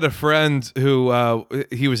 I had a friend who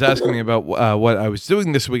he was asking me about what I was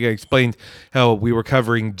doing this week. I explained how we were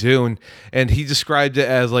covering Dune, and he described it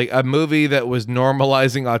as like a movie that was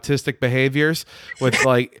normalizing autistic behaviors. With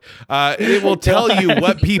like, it will tell you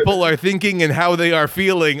what people are thinking and how they are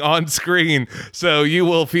feeling on screen, so you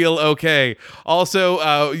will feel okay. Also,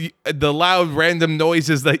 the loud random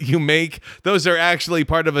noises that you make, those are actually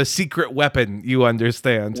part of a secret weapon. You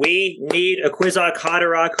understand? We need a Quizark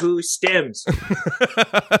Haderach who stims.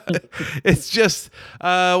 It's just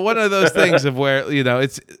one of those things of where, you know,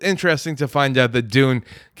 it's interesting to find out that Dune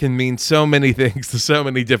can mean so many things to so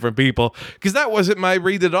many different people, because that wasn't my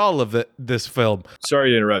read at all of this film.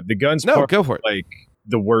 Sorry to interrupt. The guns No, go for it. Like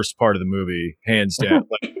the worst part of the movie, hands down.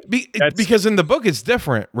 Like, because in the book it's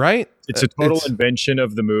different, right? It's a total invention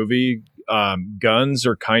of the movie. Guns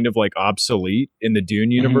are kind of like obsolete in the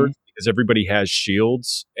Dune universe because everybody has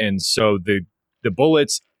shields, and so the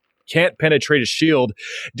bullets can't penetrate a shield,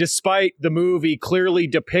 despite the movie clearly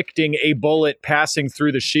depicting a bullet passing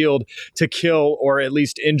through the shield to kill or at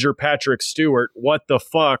least injure Patrick Stewart. What the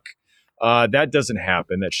fuck? That doesn't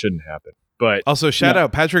happen. That shouldn't happen. But also, shout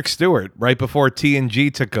out Patrick Stewart right before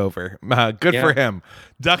TNG took over. Good for him,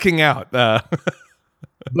 ducking out.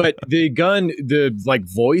 But the gun, the like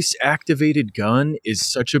voice activated gun, is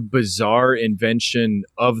such a bizarre invention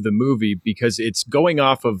of the movie because it's going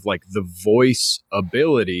off of like the voice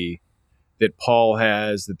ability that Paul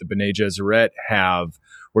has, that the Bene Gesserit have,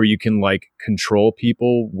 where you can like control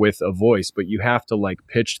people with a voice, but you have to like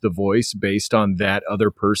pitch the voice based on that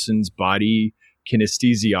other person's body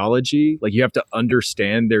kinesthesiology. Like you have to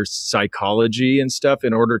understand their psychology and stuff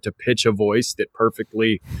in order to pitch a voice that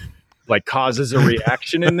perfectly like causes a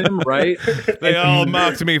reaction in them, right? They all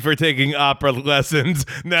mocked me for taking opera lessons.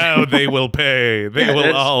 Now they will pay. They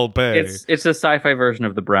will all pay. It's a sci-fi version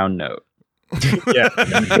of the Brown Note. Yeah.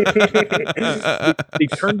 They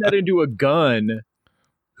turned that into a gun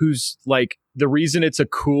who's like, the reason it's a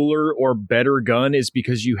cooler or better gun is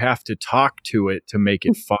because you have to talk to it to make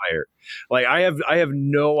it fire. Like I have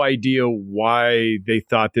no idea why they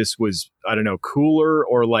thought this was, I don't know, cooler,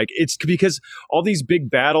 or like it's because all these big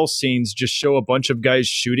battle scenes just show a bunch of guys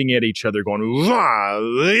shooting at each other going,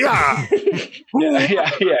 yeah.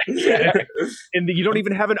 And you don't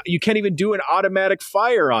even have you can't even do an automatic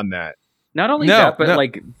fire on that. Not only that, but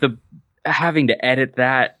like the having to edit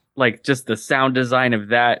that, like just the sound design of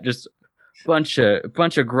that, just bunch of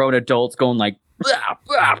grown adults going like, blah,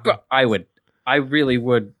 blah, blah. I really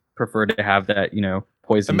would prefer to have that, you know,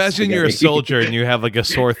 poison. Imagine you're a soldier and you have like a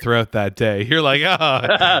sore throat that day. You're like,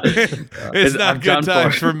 it's not good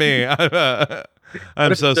times for me.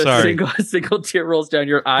 I'm so sorry. Single tear rolls down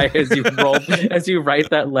your eye as you as you write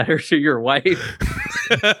that letter to your wife.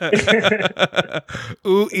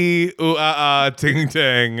 Ooh ee ooh ah ah ting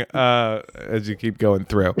ting. As you keep going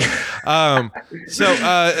through. So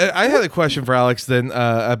I had a question for Alex then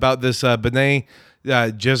about this Bene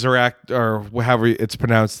Gesserit, or however it's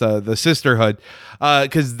pronounced, the Sisterhood,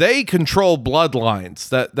 because they control bloodlines.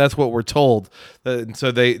 That's what we're told. And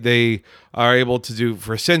so they are able to do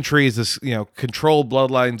for centuries this, you know, control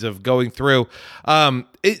bloodlines of going through.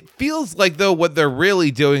 It feels like though what they're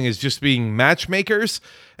really doing is just being matchmakers,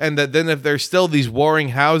 and that then if there's still these warring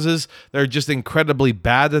houses, they're just incredibly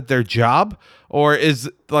bad at their job, or is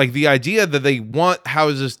like the idea that they want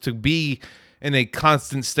houses to be in a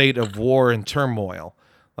constant state of war and turmoil.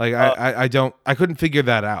 Like I couldn't figure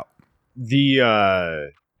that out.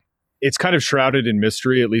 It's kind of shrouded in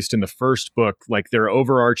mystery, at least in the first book. Like their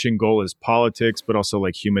overarching goal is politics, but also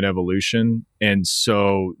like human evolution. And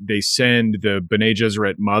so they send the Bene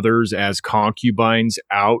Gesserit mothers as concubines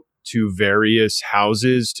out to various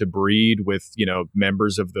houses to breed with, you know,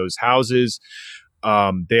 members of those houses.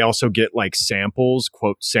 They also get like samples,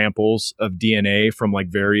 quote, samples of DNA from like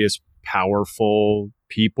various powerful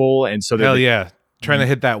people. And so hell yeah, trying to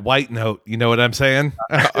hit that white note, you know what I'm saying?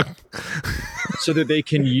 So that they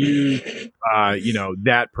can use you know,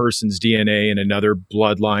 that person's DNA in another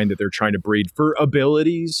bloodline that they're trying to breed for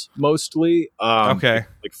abilities, mostly like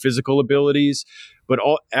physical abilities. But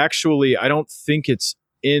actually I don't think it's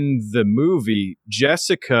in the movie.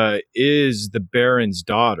 Jessica is the Baron's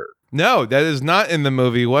daughter. No, that is not in the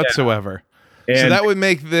movie whatsoever. Yeah. So that would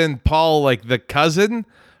make then Paul like the cousin,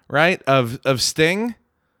 right, of Sting?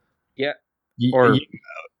 Yeah. Or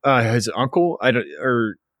his uncle?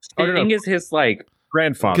 Sting is his like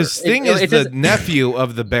grandfather. Because Sting is the nephew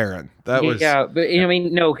of the Baron. That was but I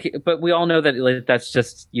mean, no, but we all know that like, that's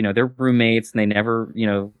just, you know, they're roommates and they never, you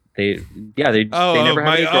know, They never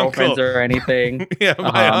have any girlfriends or anything.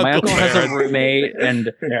 My uncle has a roommate,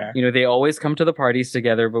 and they always come to the parties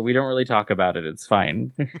together, but we don't really talk about it. It's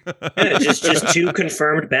fine. just two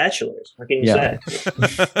confirmed bachelors. What can you say?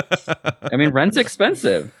 I mean, rent's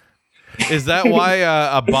expensive. Is that why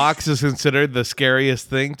a box is considered the scariest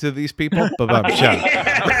thing to these people?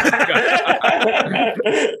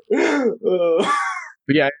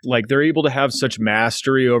 But yeah, like they're able to have such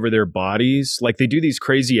mastery over their bodies. Like they do these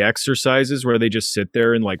crazy exercises where they just sit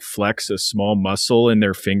there and like flex a small muscle in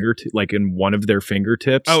their like in one of their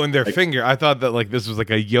fingertips. Oh, in their finger. I thought that like this was like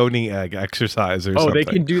a yoni egg exercise or something. Oh, they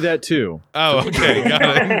can do that too. Oh, okay. Got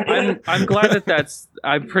it. I'm glad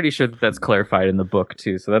I'm pretty sure that's clarified in the book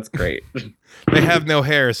too. So that's great. They have no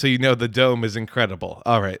hair, so the dome is incredible.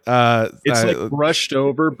 All right. It's like brushed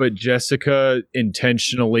over, but Jessica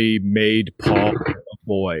intentionally made Paul a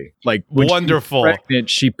boy. Like when wonderful. She was pregnant,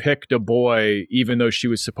 she picked a boy, even though she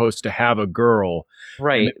was supposed to have a girl.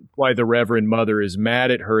 Right. And that's why the Reverend Mother is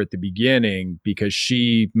mad at her at the beginning because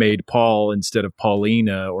she made Paul instead of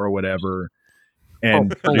Paulina or whatever.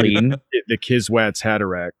 And Pauline, the Kiswats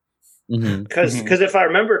Haderach. Because if I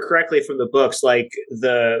remember correctly from the books, like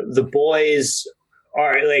the boys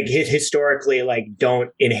are like historically like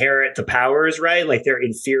don't inherit the powers, right? Like they're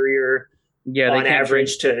inferior on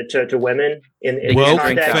average to women in woke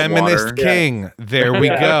feminist king. There we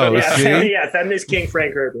go. See? Feminist king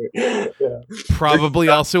Frank Herbert. Probably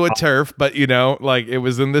also a TERF, but like it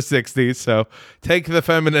was in the 60s, so take the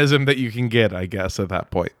feminism that you can get, I guess, at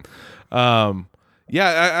that point. I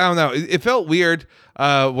don't know. It felt weird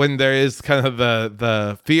when there is kind of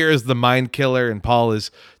the fear is the mind killer, and Paul is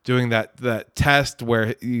doing that test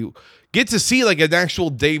where you get to see like an actual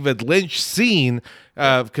David Lynch scene,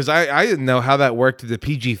 because I didn't know how that worked in the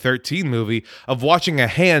PG-13 movie of watching a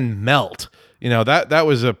hand melt. That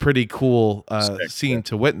was a pretty cool scene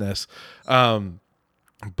to witness.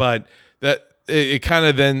 But that it kind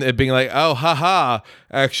of then it being like, oh, haha,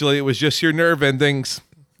 actually it was just your nerve endings.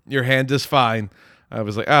 Your hand is fine. I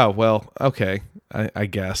was like, oh, well, okay, I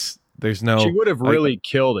guess. There's no... She would have really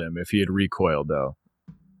killed him if he had recoiled, though.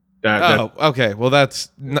 Okay. Well, that's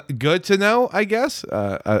good to know, I guess.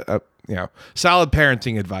 Solid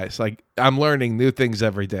parenting advice. Like, I'm learning new things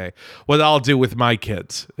every day. What I'll do with my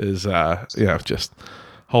kids is, just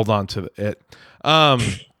hold on to it.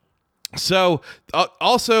 So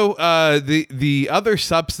also the other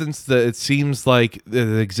substance that it seems like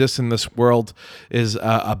that exists in this world is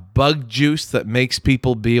a bug juice that makes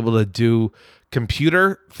people be able to do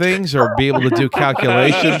computer things or be able to do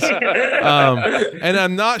calculations. And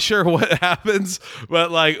I'm not sure what happens,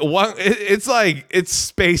 but like it's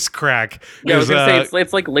space crack. Yeah, I was gonna say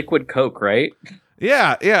it's like liquid Coke, right?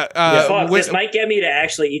 Yeah. This might get me to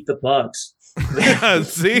actually eat the bugs.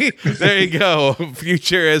 See, there you go,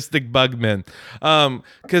 futuristic bugmen.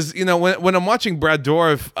 Because when I'm watching Brad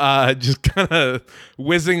Dourif just kind of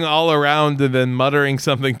whizzing all around and then muttering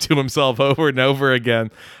something to himself over and over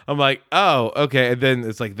again, I'm like, oh, okay. And then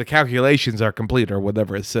it's like the calculations are complete or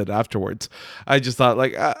whatever it said afterwards. I just thought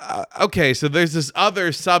like, okay, so there's this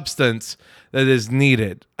other substance that is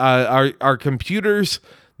needed. Are computers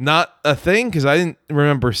not a thing? Because I didn't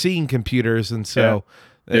remember seeing computers, and so.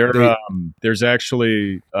 Yeah. There's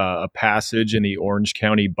actually a passage in the Orange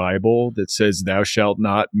County Bible that says, "Thou shalt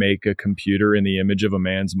not make a computer in the image of a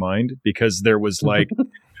man's mind," because there was like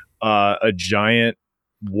a giant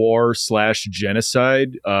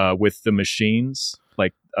war/genocide with the machines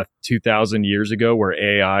like 2,000 years ago, where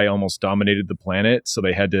AI almost dominated the planet, so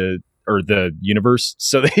they had to, or the universe.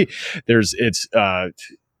 So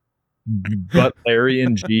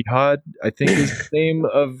Butlerian Jihad, I think is the name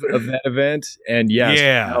of that event. And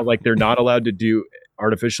like they're not allowed to do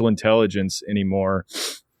artificial intelligence anymore.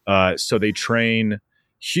 So they train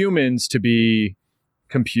humans to be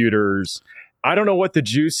computers. I don't know what the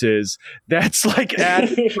juice is. That's like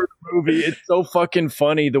added for the movie. It's so fucking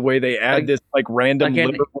funny the way they add this like random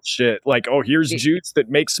liberal shit. Like, oh, here's juice that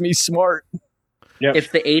makes me smart. Yeah, it's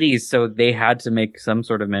the 80s, so they had to make some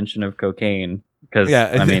sort of mention of cocaine because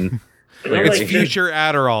I mean. It's future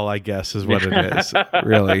Adderall, I guess, is what it is.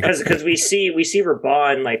 Really, because we see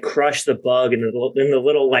Raban like crush the bug in the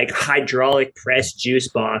little like hydraulic press juice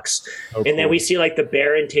box, and then we see like the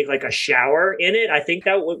Baron take like a shower in it. I think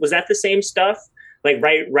that was the same stuff. Like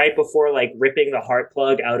right before like ripping the heart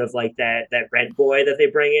plug out of like that red boy that they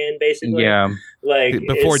bring in, basically. Yeah. Like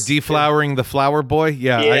before deflowering the flower boy.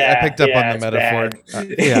 Yeah, I picked up on the metaphor.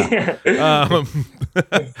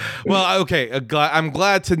 Well, okay. I'm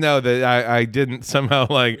glad to know that I didn't somehow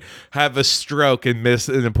like have a stroke and miss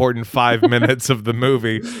an important 5 minutes of the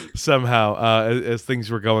movie somehow as things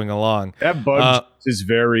were going along. That bug is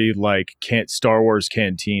very like Star Wars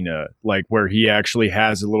Cantina, like where he actually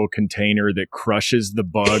has a little container that crushes the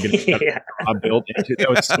bug and built into. That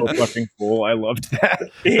was so fucking cool. I loved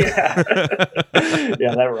that. Yeah,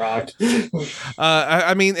 that rocked.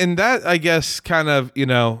 I mean, and that I guess kind of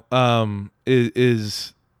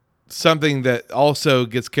is something that also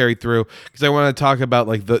gets carried through, because I want to talk about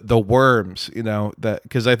like the worms, that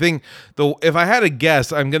because I think if I had to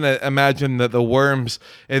guess, I'm gonna imagine that the worms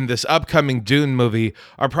in this upcoming Dune movie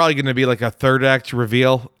are probably going to be like a third act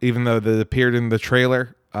reveal, even though they appeared in the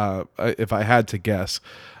trailer. If I had to guess,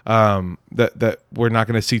 that we're not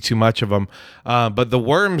going to see too much of them, but the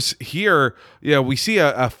worms here, we see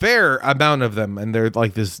a fair amount of them, and they're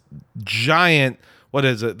like this giant. What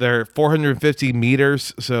is it? They're 450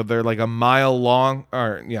 meters, so they're like a mile long,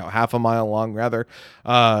 or half a mile long rather.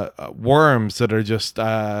 Worms that are just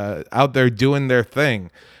out there doing their thing,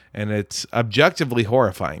 and it's objectively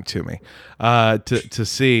horrifying to me to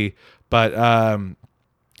see. But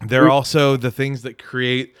they're also the things that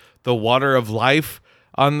create the water of life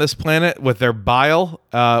on this planet with their bile,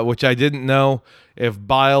 which I didn't know if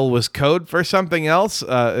bile was code for something else,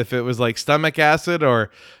 if it was like stomach acid or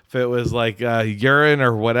if it was like urine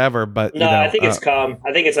or whatever. But no, I think it's cum.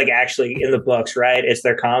 I think it's like actually in the books, right? It's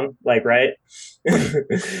their cum, like, right?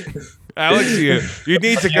 Alex, you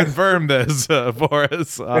need to confirm this for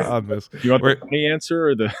us on this. You want the funny answer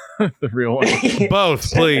or the real one?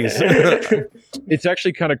 Both, please. It's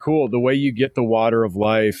actually kind of cool. The way you get the water of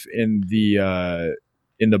life in the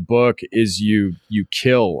book is you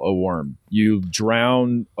kill a worm. You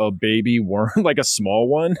drown a baby worm, like a small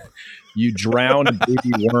one. You drown a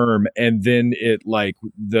baby worm, and then it like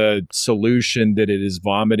the solution that it is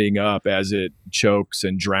vomiting up as it chokes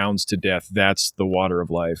and drowns to death. That's the water of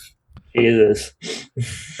life. Jesus.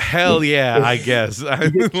 Hell yeah, I guess.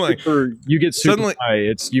 You get super high.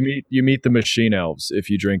 It's you meet the machine elves if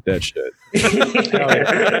you drink that shit.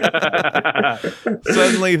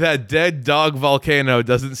 Suddenly that dead dog volcano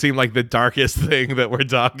doesn't seem like the darkest thing that we're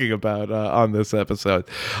talking about on this episode.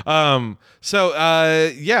 The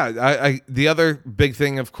other big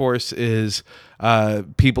thing, of course, is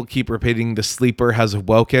people keep repeating the sleeper has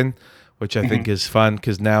awoken, which I think is fun,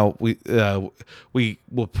 because now we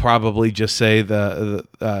will probably just say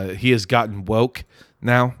he has gotten woke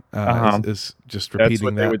now. Is just repeating That's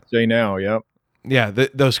what that. they would say now. Yep. Yeah,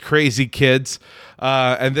 those crazy kids.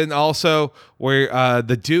 And then also where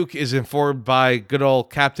the Duke is informed by good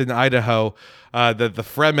old Captain Idaho that the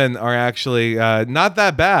Fremen are actually not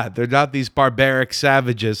that bad. They're not these barbaric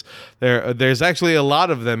savages. There's actually a lot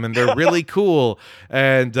of them, and they're really cool.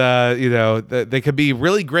 And, they could be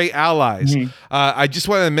really great allies. I just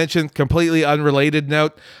want to mention, completely unrelated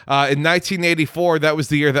note, in 1984, that was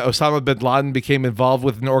the year that Osama bin Laden became involved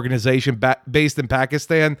with an organization based in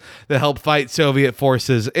Pakistan that helped fight Soviet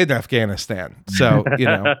forces in Afghanistan. So,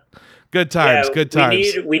 good times, good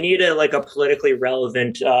times. We need a politically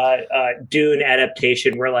relevant Dune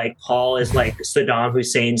adaptation where like Paul is like Saddam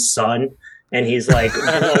Hussein's son, and he's like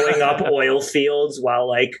blowing up oil fields while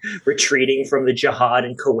like retreating from the jihad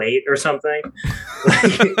in Kuwait or something.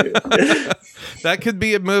 That could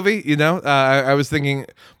be a movie, I was thinking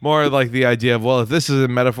more like the idea of, well, if this is a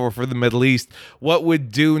metaphor for the Middle East, what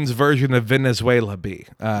would Dune's version of Venezuela be?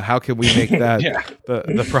 How can we make that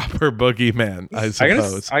the proper boogeyman, I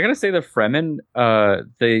suppose? I gotta say the Fremen,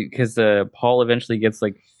 because Paul eventually gets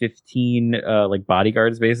like 15 like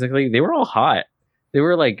bodyguards, basically. They were all hot. They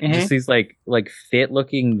were like just these like fit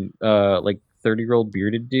looking like 30-year-old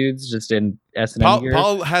bearded dudes just in S&M gear.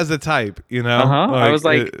 Paul has a type, I was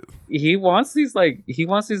like, he wants these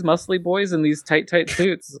muscly boys in these tight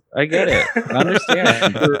suits. I get it. I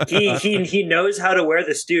understand. he knows how to wear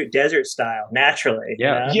the suit desert style naturally.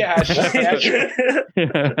 Yeah.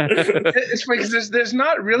 It's because there's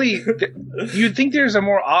not really. You'd think there's a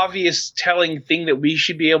more obvious telling thing that we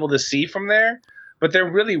should be able to see from there, but there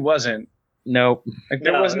really wasn't. Nope. Like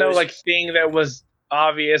there was no thing that was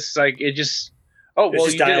obvious. Like it just. Oh well,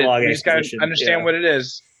 you dialogue. You just gotta understand what it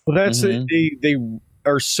is. Well, that's they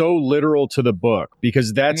are so literal to the book,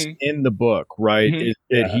 because that's in the book, right? Is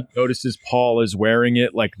that he notices Paul is wearing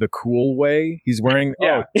it like the cool way. He's wearing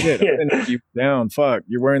oh shit, I'm gonna knock you down. Fuck,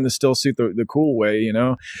 you're wearing the still suit the cool way,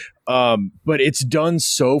 But it's done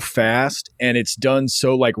so fast, and it's done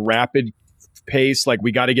so like rapid pace, like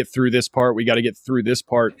we got to get through this part,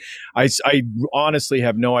 I honestly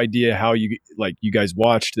have no idea how you guys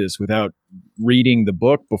watched this without reading the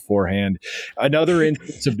book beforehand. Another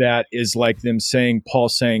instance of that is like Paul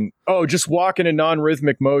saying, "Oh, just walk in a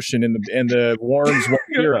non-rhythmic motion, and the worms won't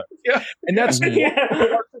hear us." Yeah. And that's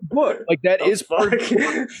book. Like that is part of the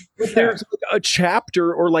book. But there's a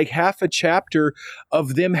chapter or like half a chapter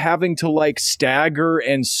of them having to like stagger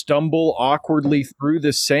and stumble awkwardly through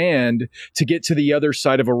the sand to get to the other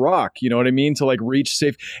side of a rock. You know what I mean? To like reach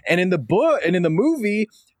safe. And in the book and in the movie,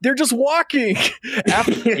 they're just walking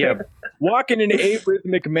walk in an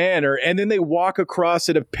arrhythmic manner, and then they walk across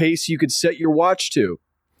at a pace you could set your watch to.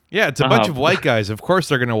 Yeah, it's a bunch of white guys. Of course,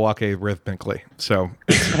 they're going to walk arrhythmically. So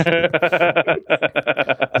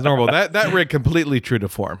it's normal. That rig completely true to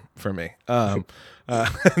form for me. No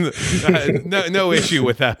issue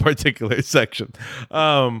with that particular section.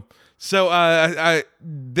 So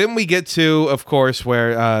then we get to, of course,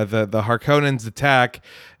 where the Harkonnens attack,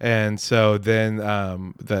 and so then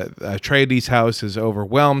the Atreides house is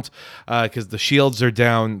overwhelmed because the shields are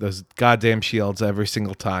down, those goddamn shields every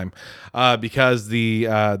single time, because the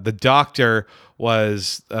doctor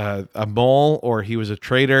was a mole, or he was a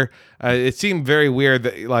traitor. It seemed very weird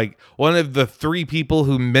that like one of the three people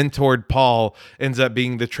who mentored Paul ends up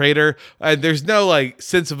being the traitor. There's no like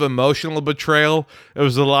sense of emotional betrayal. It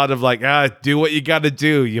was a lot of like, do what you got to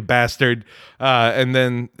do, you bastard. And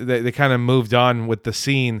then they kind of moved on with the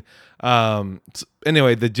scene.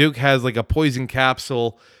 Anyway, the Duke has like a poison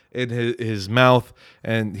capsule in his mouth,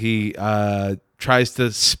 and he tries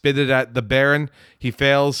to spit it at the Baron. He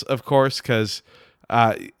fails, of course, because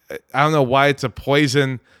I don't know why it's a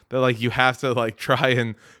poison that like you have to like try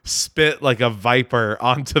and spit like a viper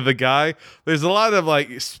onto the guy. There's a lot of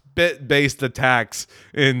like spit based attacks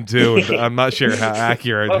in Dune. I'm not sure how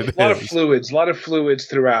accurate it is. A lot of fluids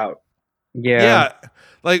throughout. Yeah.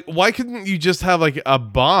 Like, why couldn't you just have like a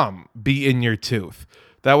bomb be in your tooth?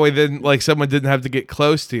 That way, then like someone didn't have to get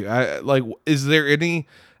close to you. Is there any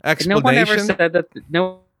explanation? No one ever said that. No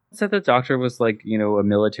one said the doctor was like, a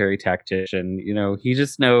military tactician. He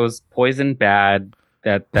just knows poison bad.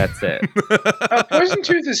 That's it. Poison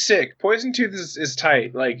tooth is sick. Poison tooth is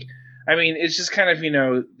tight. Like, I mean, it's just kind of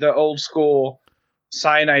the old school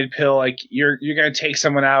cyanide pill. Like you're gonna take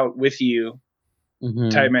someone out with you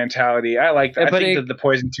type mentality. I like that. I think that the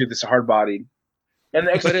poison tooth is hard bodied. And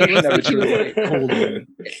the execution of it's really cool.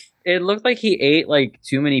 It looked like he ate like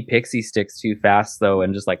too many pixie sticks too fast though,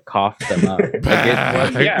 and just like coughed them up.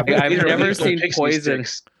 I've never seen poison.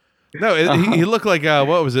 Sticks. No, he looked like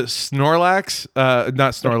what was it? Snorlax?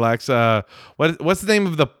 Not Snorlax. What's the name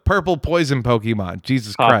of the purple poison Pokemon?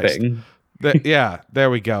 Jesus Christ! There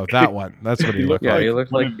we go. That one. That's what he looked like. He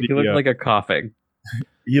looked like a coughing.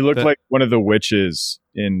 He looked like one of the witches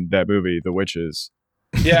in that movie, The Witches.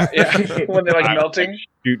 Yeah. When they're like melting,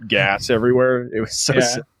 shoot gas everywhere. It was so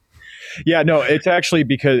sick. Yeah, no, it's actually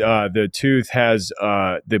because the tooth has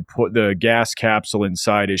the gas capsule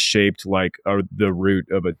inside is shaped like the root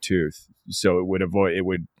of a tooth, so it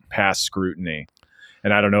would pass scrutiny.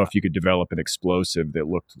 And I don't know if you could develop an explosive that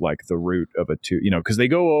looked like the root of a tooth, because they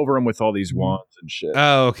go over them with all these wands and shit.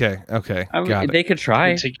 Oh, okay, they could try.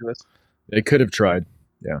 Ridiculous. They could have tried.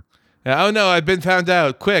 Yeah. Oh no, I've been found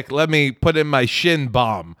out. Quick, let me put in my shin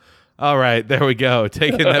bomb. All right, there we go.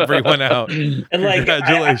 Taking everyone out. And like,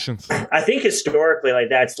 congratulations. I think historically, like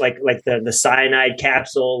that's like the cyanide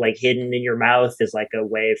capsule, like hidden in your mouth, is like a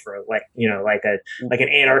way for like an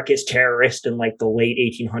anarchist terrorist in like the late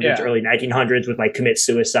 1800s, early 1900s would like commit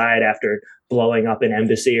suicide after blowing up an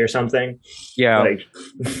embassy or something. Yeah, like,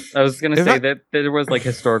 I was gonna say that there was like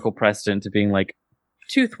historical precedent to being like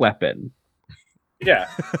tooth weapon. Yeah.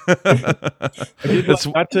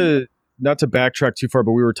 Not to backtrack too far,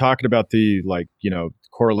 but we were talking about the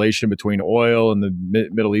correlation between oil and the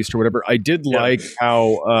Middle East or whatever. I did like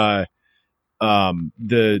how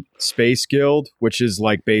the Space Guild, which is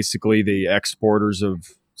like basically the exporters of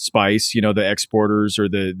spice, the exporters or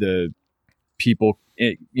the people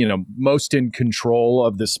most in control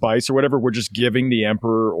of the spice or whatever, were just giving the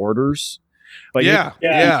Emperor orders. Like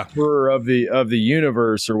Emperor of the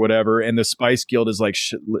universe or whatever, and the Spice Guild is like,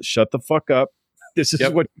 shut the fuck up. This is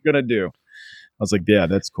what you're gonna do. I was like, yeah,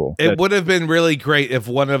 that's cool. It would have been really great if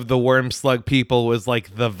one of the worm slug people was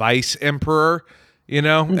like the vice emperor,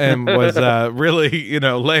 and was really,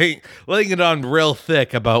 laying it on real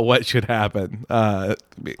thick about what should happen. Although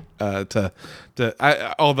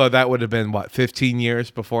that would have been 15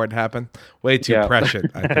 years before it happened. Way too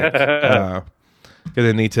prescient, I think.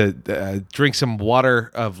 Gonna need to drink some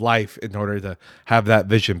water of life in order to have that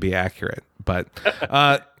vision be accurate. But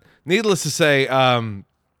needless to say,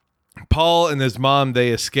 Paul and his mom,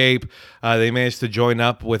 they escape. They manage to join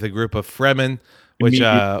up with a group of Fremen, which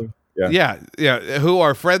who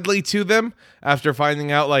are friendly to them after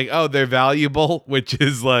finding out like, oh, they're valuable, which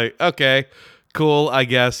is like, okay, cool, I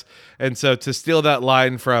guess. And so to steal that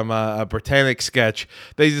line from a Britannic sketch,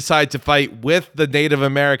 they decide to fight with the Native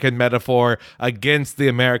American metaphor against the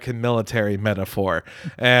American military metaphor.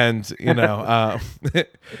 And,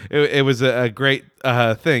 it was a great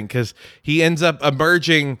thing because he ends up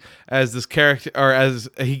emerging as this character, or as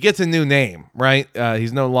he gets a new name, right?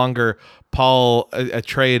 He's no longer Paul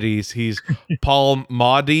Atreides. He's Paul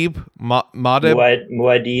Muad'Dib.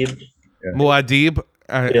 Muad'Dib.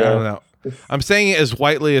 I don't know. I'm saying it as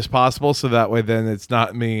whitely as possible, so that way then it's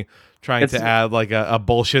not me trying to add like a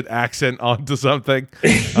bullshit accent onto something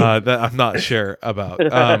that I'm not sure about.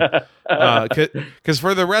 Because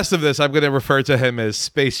for the rest of this, I'm going to refer to him as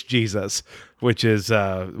Space Jesus, which is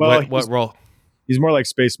what role? He's more like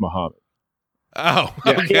Space Muhammad. Oh,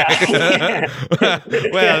 okay. Yeah.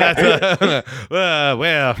 Well, that's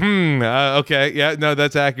okay. Yeah, no,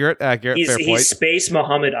 that's accurate. He's Space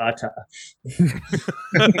Muhammad Atta.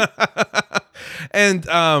 And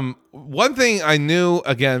one thing I knew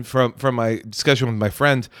again from my discussion with my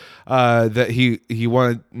friend that he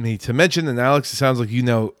wanted me to mention, and Alex, it sounds like you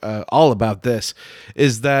know all about this,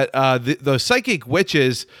 is that the psychic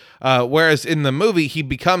witches, whereas in the movie he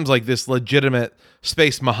becomes like this legitimate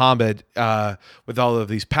Space Muhammad with all of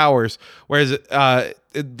these powers, whereas at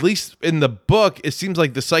least in the book it seems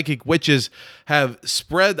like the psychic witches have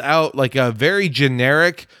spread out like a very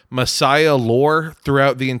generic Messiah lore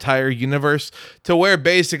throughout the entire universe, to where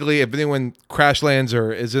basically if anyone crash lands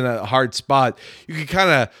or is in a hard spot, you can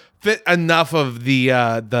kind of fit enough of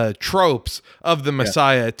the tropes of the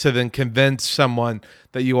Messiah to then convince someone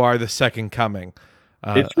that you are the second coming.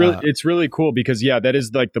 It's really cool because that is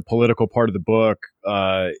like the political part of the book.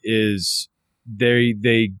 Is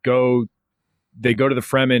they go to the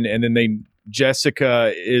Fremen, and then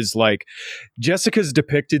Jessica's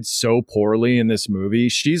depicted so poorly in this movie.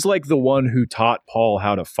 She's like the one who taught Paul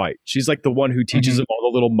how to fight. She's like the one who teaches him all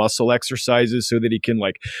the little muscle exercises so that he can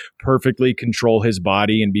like perfectly control his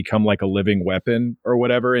body and become like a living weapon or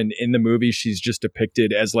whatever. And in the movie, she's just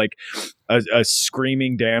depicted as like a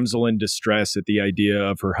screaming damsel in distress at the idea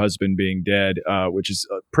of her husband being dead, which is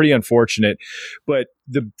pretty unfortunate. But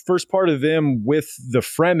the first part of them with the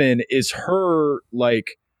Fremen is her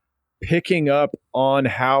like picking up on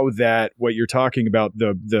how that what you're talking about,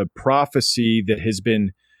 the prophecy that has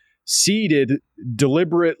been seeded,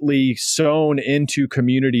 deliberately sown into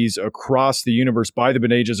communities across the universe by the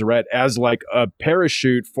Bene Gesserit as like a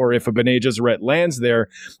parachute for if a Bene Gesserit lands there,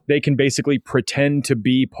 they can basically pretend to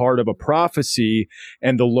be part of a prophecy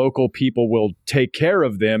and the local people will take care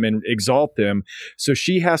of them and exalt them. So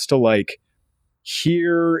she has to like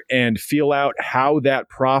hear and feel out how that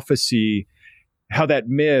prophecy, how that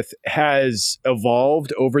myth has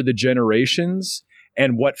evolved over the generations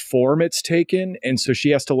and what form it's taken. And so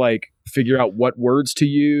she has to like figure out what words to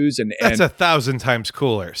use. And that's 1,000 times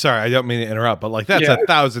cooler. Sorry, I don't mean to interrupt, but like that's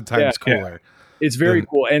 1,000 times cooler. It's very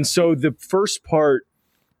cool. And so the first part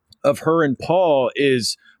of her and Paul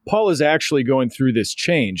is actually going through this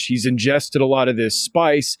change. He's ingested a lot of this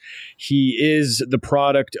spice. He is the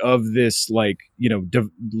product of this like,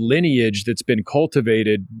 lineage that's been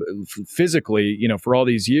cultivated physically, for all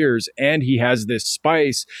these years. And he has this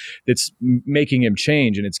spice that's making him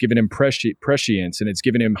change, and it's given him prescience, and it's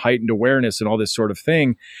given him heightened awareness and all this sort of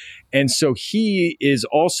thing. And so he is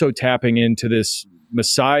also tapping into this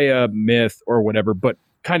Messiah myth or whatever, but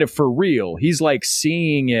kind of for real. He's like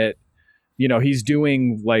seeing it. He's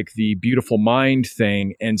doing like the beautiful mind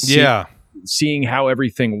thing and seeing how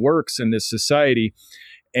everything works in this society.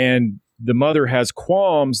 And the mother has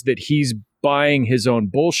qualms that he's buying his own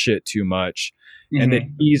bullshit too much, and that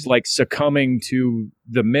he's like succumbing to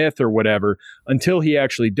the myth or whatever, until he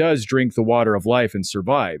actually does drink the water of life and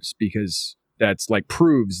survives, because that's like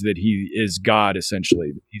proves that he is God,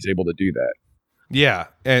 essentially. He's able to do that. Yeah.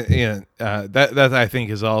 And that I think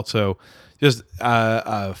is also just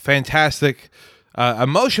a fantastic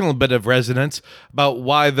emotional bit of resonance about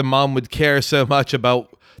why the mom would care so much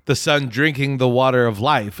about the son drinking the water of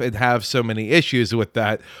life and have so many issues with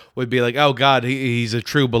that. Would be like, oh God, he's a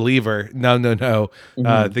true believer. No.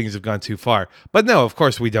 Things have gone too far. But no, of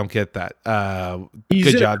course we don't get that.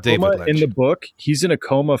 Good job, David Lynch. In the book, he's in a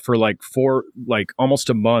coma for almost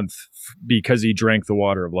a month because he drank the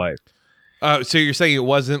water of life. So you're saying it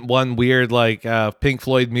wasn't one weird Pink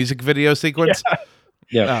Floyd music video sequence?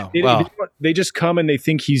 Yeah. They just come and they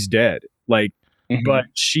think he's dead. But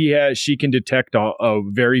she can detect a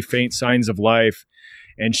very faint signs of life,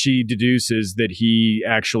 and she deduces that he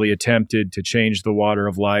actually attempted to change the water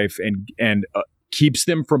of life and keeps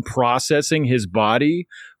them from processing his body,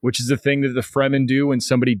 which is the thing that the Fremen do when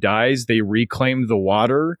somebody dies. They reclaim the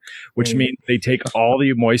water, which means they take all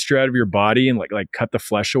the moisture out of your body and like cut the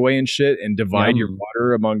flesh away and shit and divide your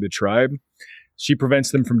water among the tribe. She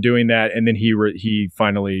prevents them from doing that, and then he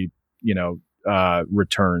finally,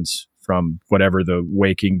 returns from whatever the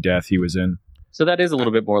waking death he was in. So that is a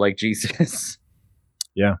little bit more like Jesus.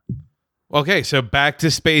 Yeah. Okay, so back to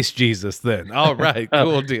Space Jesus then. All right,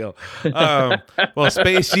 cool deal. Well,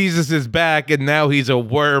 Space Jesus is back, and now he's a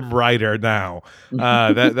worm rider now.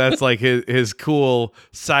 That's like his cool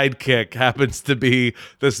sidekick happens to be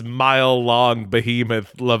this mile-long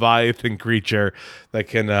behemoth Leviathan creature that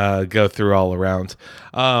can go through all around,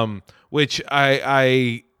 which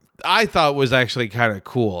I thought was actually kind of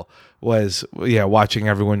cool. Was watching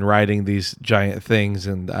everyone riding these giant things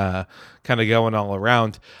and kind of going all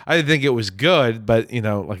around. I didn't think it was good, but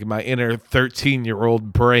like my inner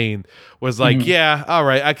 13-year-old brain was like, yeah, all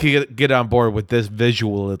right, I could get on board with this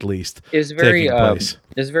visual at least. It's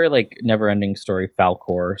very like Never-Ending Story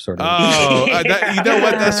Falcor sort of. Oh, you know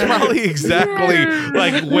what? That's probably exactly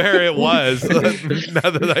like where it was. Now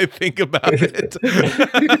that I think about it.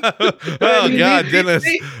 Oh God, Dennis!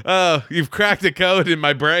 You've cracked a code in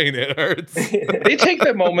my brain. It hurts. They take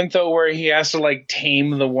the moment though where he has to like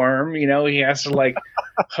tame the worm. He has to like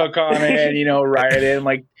hook on it. Ride it in.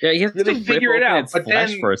 Like he has really to figure it out. But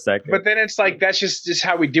then for a second. But then it's like that's just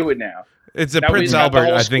how we do it now. It's a Prince Albert,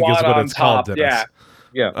 I think, is what it's called. Dennis.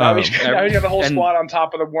 Yeah. Now we got the whole squad on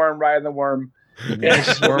top of the worm, riding the worm.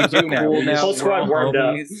 Worms are cool now. Whole squad warmed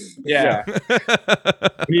up. Yeah.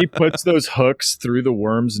 He puts those hooks through the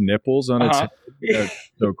worm's nipples on its head. That's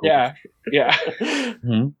so cool. Yeah.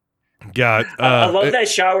 God, I love that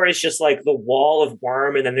shot where it's just like the wall of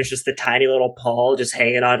worm, and then there's just the tiny little Paul just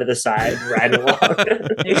hanging onto the side, riding along.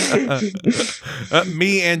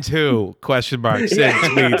 Me and who? Question mark. Same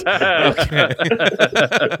tweet.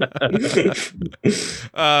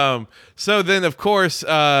 Okay. So then, of course,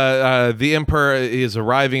 the Emperor is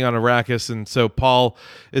arriving on Arrakis, and so Paul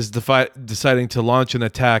is deciding to launch an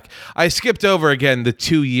attack. I skipped over again the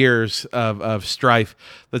 2 years of strife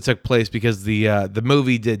that took place because the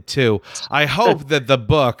movie did too. I hope that the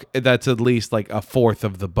book, that's at least like a fourth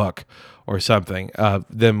of the book or something,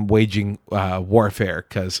 them waging warfare,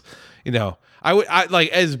 because I like,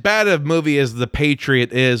 as bad a movie as The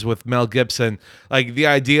Patriot is with Mel Gibson, like the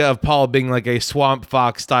idea of Paul being like a Swamp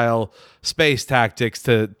Fox style space tactics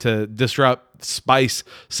to disrupt spice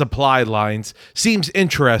supply lines seems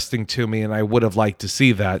interesting to me, and I would have liked to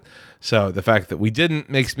see that. So the fact that we didn't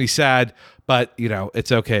makes me sad, but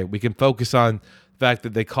it's okay. We can focus on the fact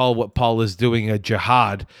that they call what Paul is doing a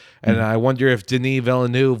jihad, and I wonder if Denis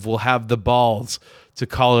Villeneuve will have the balls to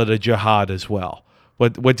call it a jihad as well.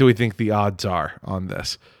 What do we think the odds are on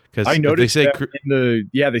this? Because I noticed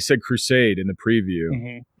they said crusade in the preview.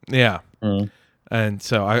 Mm-hmm. Yeah. And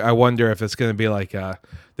so I wonder if it's going to be like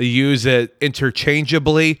they use it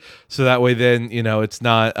interchangeably, so that way then it's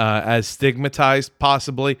not as stigmatized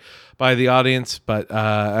possibly by the audience, but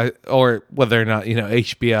or whether or not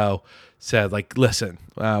HBO said like, listen,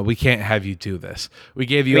 we can't have you do this. We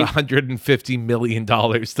gave you $150 million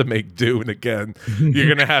to make Dune again. You're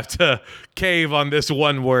gonna have to cave on this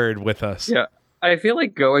one word with us. Yeah, I feel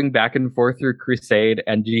like going back and forth through crusade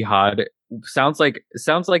and jihad sounds like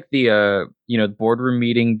the boardroom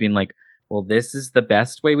meeting being like, well, this is the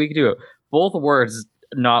best way we could do it. Both words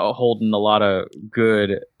not holding a lot of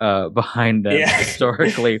good behind them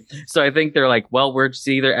historically. So I think they're like, well, we're just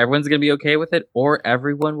either everyone's going to be okay with it or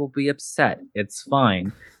everyone will be upset. It's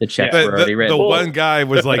fine. The checks were already written. The one guy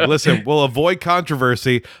was like, listen, we'll avoid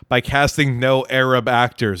controversy by casting no Arab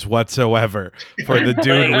actors whatsoever for the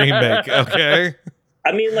Dune remake. Okay.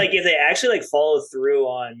 I mean, like, if they actually like follow through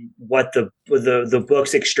on what the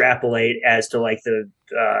books extrapolate as to like the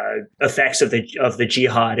effects of the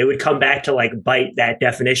jihad, it would come back to like bite that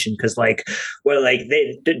definition, because like, well, like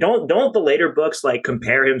they don't the later books like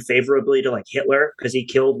compare him favorably to like Hitler because he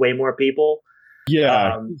killed way more people.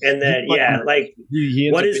 Yeah, and then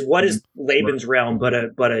what is Laban's realm but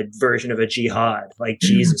a version of a jihad? Like,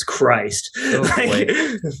 Jesus Christ!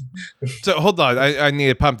 So hold on, I need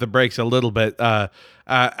to pump the brakes a little bit.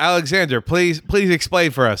 Alexander, please explain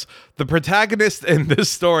for us. The protagonist in this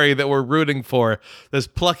story that we're rooting for, this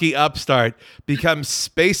plucky upstart, becomes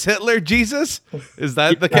Space Hitler Jesus? Is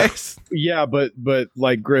that the case? Yeah, but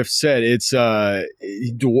like Griff said, it's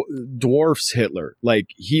dwarfs Hitler. Like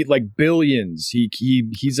billions.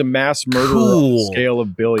 He's a mass murderer on the scale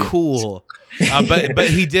of billions. Cool. but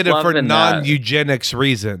he did it for non-eugenics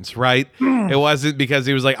reasons, right? It wasn't because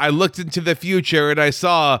he was like, I looked into the future and I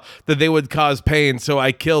saw that they would cause pain, so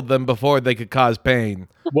I killed them before they could cause pain.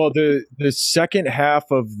 Well, the second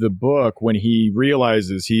half of the book, when he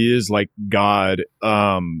realizes he is like God,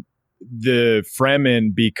 the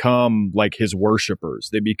Fremen become like his worshipers.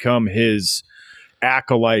 They become his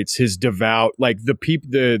acolytes, his devout, like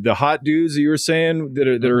the hot dudes that you were saying that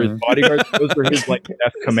are his bodyguards. Those are his like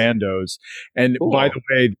death commandos. And by the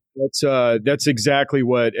way, that's exactly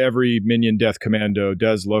what every minion death commando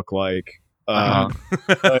does look like.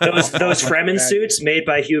 Those Fremen suits made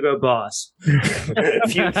by Hugo Boss.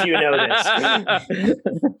 few know this.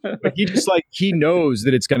 But he knows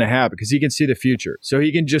that it's going to happen because he can see the future. So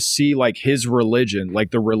he can just see like his religion,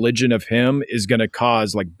 like the religion of him is going to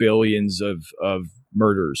cause like billions of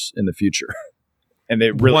murders in the future. And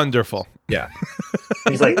they really wonderful. Yeah.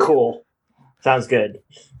 He's like, cool. Sounds good.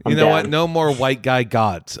 You know what? No more white guy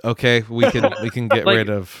gods. Okay, we can get rid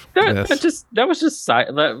of this.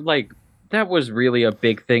 That was really a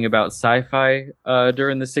big thing about sci-fi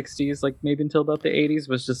during the 60s, like maybe until about the 80s,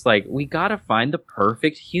 was just like, we gotta find the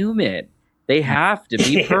perfect human. They have to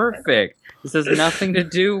be perfect. This has nothing to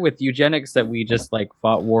do with eugenics that we just like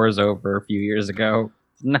fought wars over a few years ago.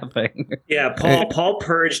 Nothing. Yeah, Paul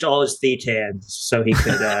purged all his thetans so he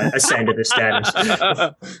could ascend to the status.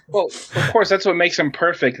 Well, of course, that's what makes them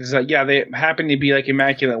perfect. Is that they happen to be like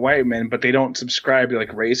immaculate white men, but they don't subscribe to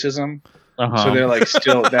like racism. So they're like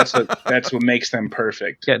still that's what makes them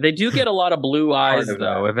perfect. Yeah, they do get a lot of blue eyes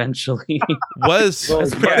though. Eventually, that's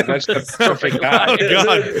the perfect guy. Oh,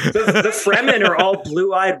 God. The Fremen are all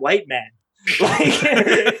blue-eyed white men. Like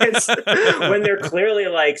it's, when they're clearly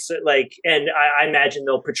like, and I imagine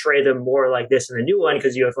they'll portray them more like this in the new one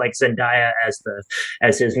because you have like Zendaya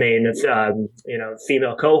as his main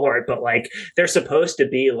female cohort, but like they're supposed to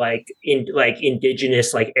be like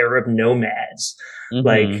indigenous like Arab nomads.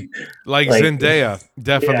 Like Zendaya,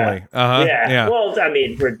 definitely. Yeah. Well, I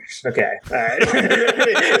mean, we're okay. All right.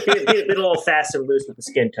 Be a little fast and loose with the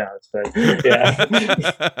skin tones, but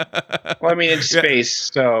yeah. Well, I mean, it's space,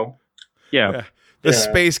 so yeah. The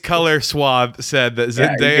space color swab said that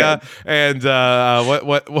Zendaya and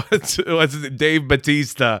what's it, Dave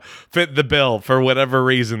Bautista fit the bill for whatever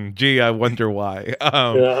reason. Gee, I wonder why.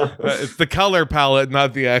 It's the color palette,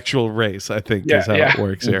 not the actual race, I think is how it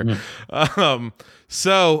works here.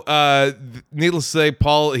 So, needless to say,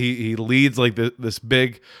 Paul, he leads like this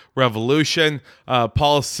big revolution.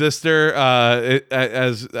 Paul's sister,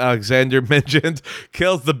 as Alexander mentioned,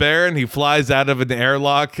 kills the Baron. He flies out of an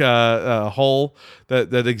airlock hole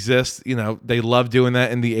that exists. You know, they love doing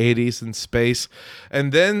that in the 80s in space.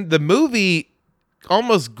 And then the movie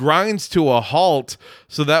almost grinds to a halt,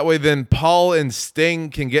 so that way then Paul and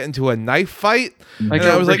Sting can get into a knife fight. And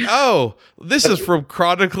I was like, oh, this is from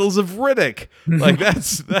Chronicles of Riddick. Like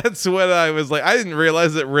that's what I was like. I didn't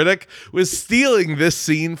realize that Riddick was stealing this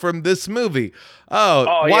scene from this movie.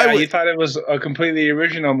 You thought it was a completely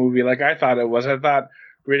original movie like I thought it was. I thought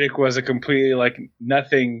Riddick was a completely like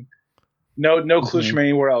nothing, no clues from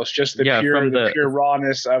anywhere else, just the pure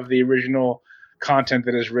rawness of the original content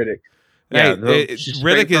that is Riddick. Yeah,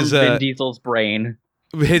 Riddick is Vin Diesel's brain.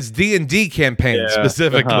 His D&D campaign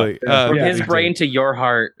specifically. From his brain to your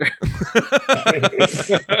heart.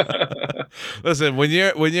 Listen, when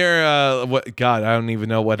you're God, I don't even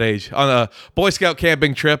know what age, on a Boy Scout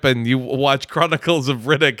camping trip and you watch Chronicles of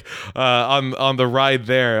Riddick on the ride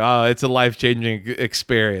there, it's a life-changing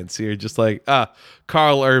experience. You're just like,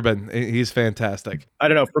 Carl Urban, he's fantastic. I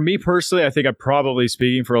don't know. For me personally, I think I'm probably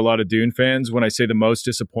speaking for a lot of Dune fans when I say the most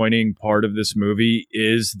disappointing part of this movie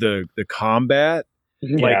is the combat.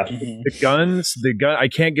 Like the gun. I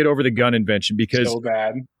can't get over the gun invention because so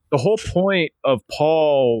bad. The whole point of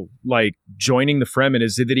Paul like joining the Fremen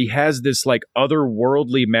is that he has this like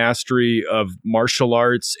otherworldly mastery of martial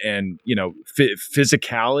arts and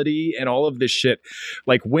physicality and all of this shit.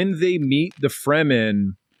 Like when they meet the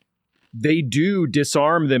Fremen, they do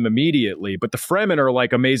disarm them immediately, but the Fremen are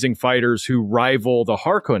like amazing fighters who rival the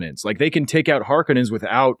Harkonnens. Like they can take out Harkonnens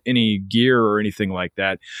without any gear or anything like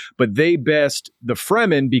that, but they best the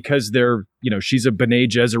Fremen because they're, she's a Bene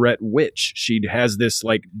Gesserit witch. She has this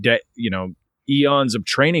like, eons of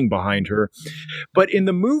training behind her. But in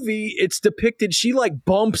the movie, it's depicted, she like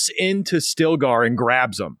bumps into Stilgar and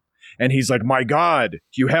grabs him. And he's like, my God,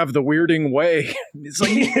 you have the weirding way. It's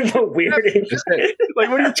like, the weirding way. Like,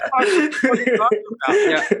 what are you talking about?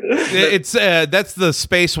 Yeah. It's that's the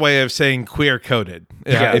space way of saying queer coded.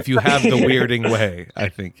 If you have the weirding way, I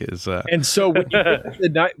think is. And so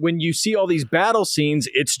when you see all these battle scenes,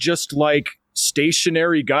 it's just like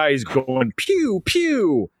stationary guys going pew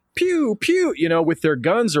pew. pew, pew, with their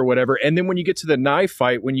guns or whatever. And then when you get to the knife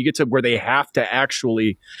fight, when you get to where they have to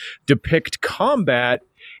actually depict combat,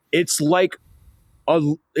 it's like a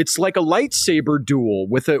lightsaber duel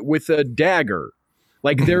with a dagger.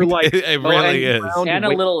 Like they're like it really is, and a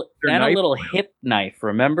little hip knife.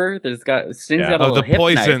 Remember, Sting's got a little hip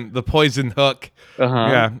knife. The poison hook.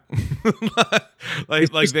 Yeah,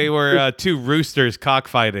 like they were two roosters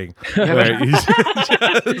cockfighting.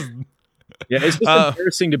 It's just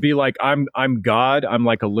embarrassing to be like, I'm God. I'm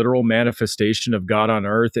like a literal manifestation of God on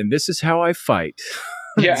earth, and this is how I fight.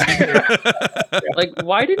 Yeah. Like,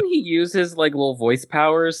 why didn't he use his like little voice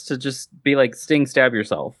powers to just be like, Sting, stab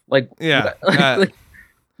yourself? Like, like, a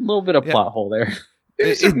little bit of plot hole there.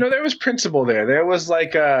 There was principle there. There was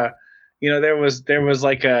like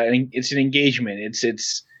it's an engagement.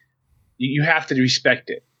 It's you have to respect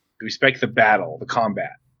it. Respect the battle, the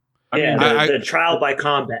combat. The trial by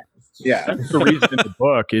combat. Yeah. That's the reason in the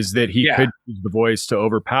book is that he could use the voice to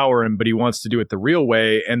overpower him, but he wants to do it the real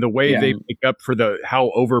way. And the way they make up for how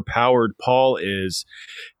overpowered Paul is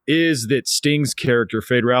that Sting's character,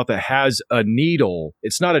 Feyd-Rautha, has a needle.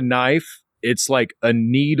 It's not a knife. It's like a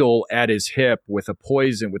needle at his hip with a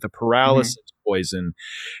paralysis poison.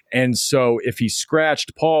 And so if he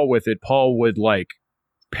scratched Paul with it, Paul would like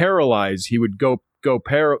paralyze. He would go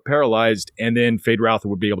paralyzed, and then Feyd-Rautha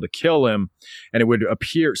would be able to kill him, and it would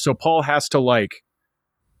appear. So Paul has to like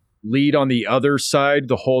lead on the other side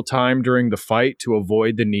the whole time during the fight to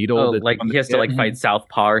avoid the needle. Oh, like he has to like fight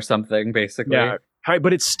Southpaw or something, basically. Yeah. Hi,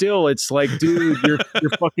 but it's like, dude, you're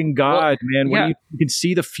fucking God, man. You can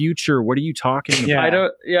see the future. What are you talking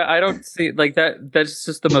about? I don't see like that. That's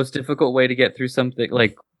just the most difficult way to get through something.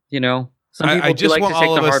 Like, some people I just like want to take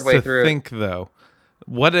all the of hard us way to through. think though.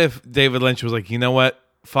 What if David Lynch was like, you know what?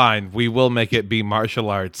 Fine, we will make it be martial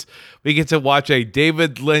arts. We get to watch a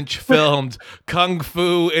David Lynch filmed kung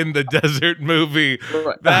fu in the desert movie.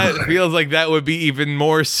 That feels like that would be even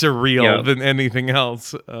more surreal than anything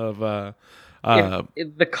else. The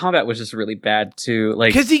combat was just really bad too,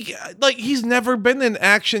 because he's never been an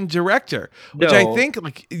action director, which I think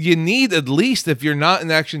like you need at least if you're not an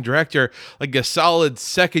action director, like a solid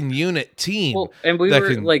second unit team. Well, and we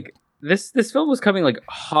were like. This film was coming like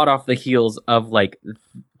hot off the heels of like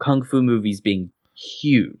kung fu movies being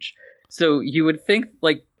huge. So you would think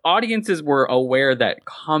like audiences were aware that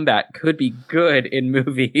combat could be good in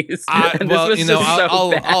movies. I'll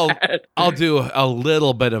do a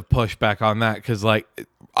little bit of pushback on that because like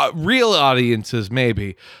real audiences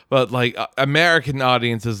maybe, but like American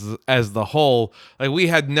audiences as the whole, like we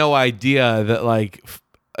had no idea that like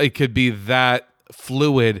it could be that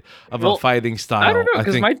fluid of a fighting style. I don't know,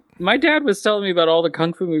 because my dad was telling me about all the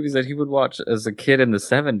kung fu movies that he would watch as a kid in the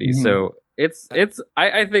 70s. So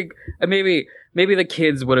I think maybe the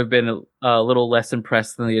kids would have been a little less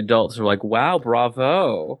impressed than the adults who were like, wow,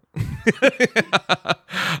 bravo.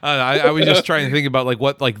 I was just trying to think about like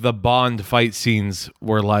what like the Bond fight scenes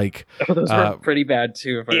were like. Oh, those were pretty bad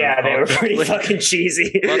too. They were pretty fucking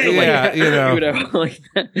cheesy.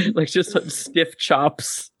 Like just some stiff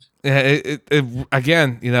chops. Yeah,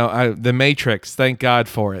 again, the Matrix. Thank God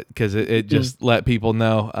for it because it just let people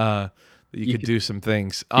know that you could do some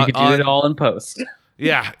things. You could do it all in post.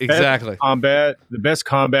 Yeah, exactly. The best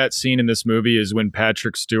combat scene in this movie is when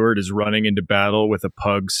Patrick Stewart is running into battle with a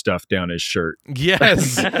pug stuffed down his shirt.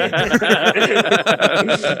 Yes. At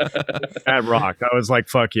Rock, I was like,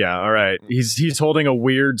 "Fuck yeah! All right." He's holding a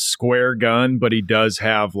weird square gun, but he does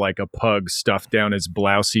have like a pug stuffed down his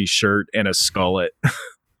blousey shirt and a skullet.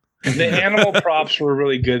 The animal props were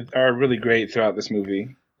really good, are really great throughout this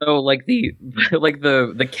movie. Oh, like the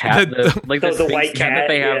cat, the white cat that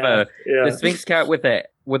they have the Sphinx cat with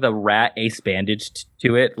a rat ace bandaged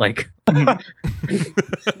to it, like that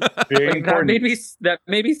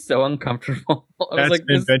made me so uncomfortable. That's an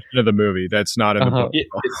invention of the movie. That's not in the book.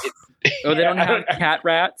 They don't have cat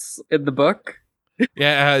rats in the book.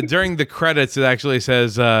 Yeah, during the credits, it actually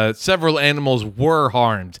says several animals were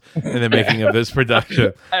harmed in the making of this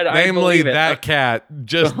production. Namely, that cat,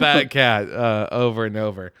 just that cat, over and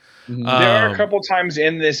over. There are a couple times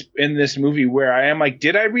in this movie where I am like,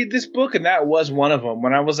 did I read this book? And that was one of them.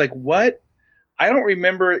 When I was like, what? I don't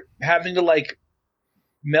remember having to like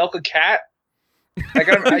milk a cat. Like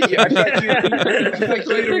I feel like you remember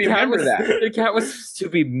that the cat was supposed to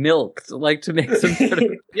be milked, like to make some sort of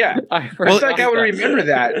I feel like I would remember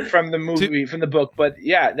that from the movie, from the book. But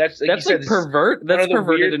yeah, that's like you said, pervert. That's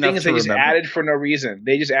perverted enough things they just added for no reason.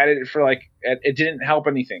 They just added it for like it didn't help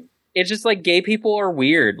anything. It's just like gay people are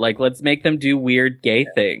weird. Like let's make them do weird gay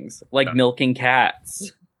things, like milking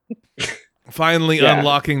cats. Finally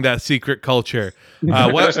unlocking that secret culture.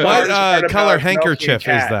 What color handkerchief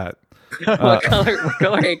is that? What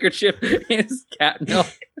color handkerchief is cat milk?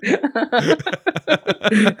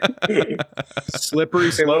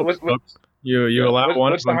 Slippery slope. You allow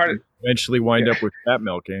one to eventually wind up with cat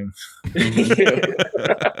milking.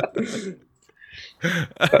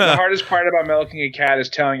 The hardest part about milking a cat is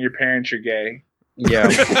telling your parents you're gay. Yeah.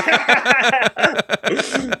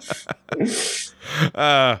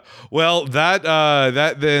 Well,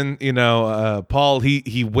 that then, Paul,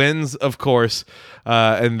 he wins, of course,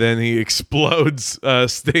 and then he explodes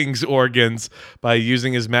Sting's organs by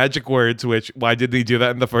using his magic words, which, why didn't he do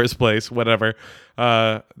that in the first place? Whatever.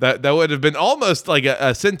 That would have been almost like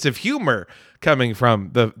a sense of humor coming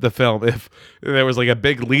from the film if there was like a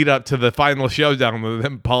big lead up to the final showdown, and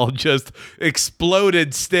then Paul just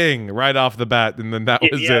exploded Sting right off the bat, and then that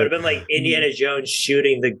was it. It would have been like Indiana Jones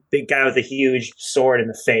shooting the big guy with a huge sword in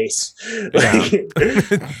the face.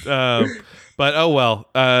 But oh well.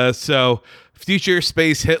 So future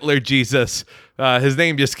space Hitler Jesus, his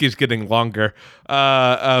name just keeps getting longer.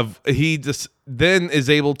 He just then is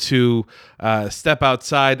able to step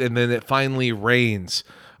outside, and then it finally rains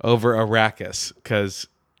over Arrakis, because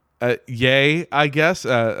yay, I guess.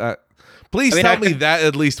 Please tell me that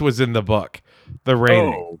at least was in the book, the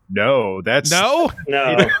raining. Oh, no, that's no.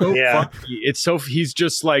 Yeah, it's so he's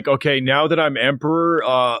just like, okay, now that I'm emperor,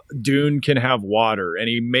 Dune can have water, and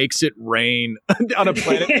he makes it rain on a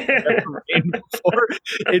planet that never rained before.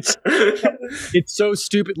 It's so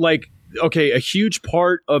stupid. Like, okay, a huge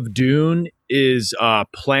part of Dune is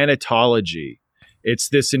planetology. It's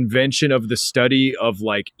this invention of the study of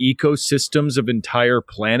like ecosystems of entire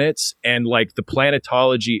planets, and like the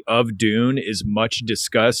planetology of Dune is much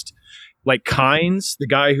discussed. Like Kynes, the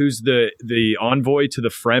guy who's the envoy to the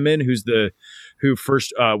Fremen, who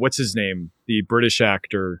first what's his name? The British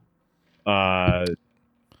actor.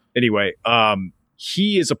 Anyway,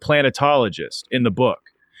 he is a planetologist in the book,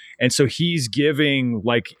 and so he's giving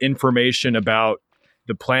like information about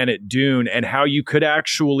the planet Dune and how you could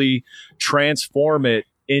actually transform it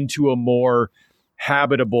into a more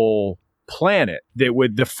habitable planet that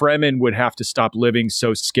the Fremen would have to stop living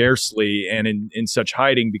so scarcely and in such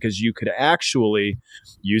hiding, because you could actually,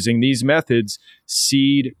 using these methods,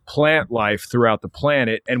 seed plant life throughout the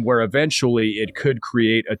planet, and where eventually it could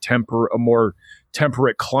create a more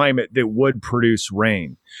temperate climate that would produce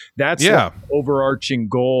rain. That's like the overarching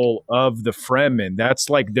goal of the Fremen. That's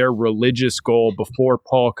like their religious goal before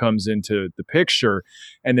Paul comes into the picture.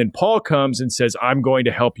 And then Paul comes and says, I'm going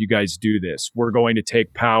to help you guys do this. We're going to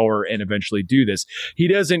take power and eventually do this. He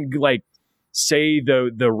doesn't like say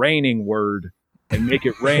the raining word and make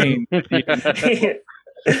it rain.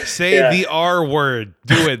 Say the R word.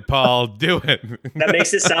 Do it, Paul. Do it. That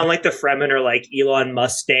makes it sound like the Fremen are like Elon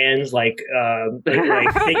Musk stands, like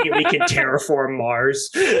thinking we can terraform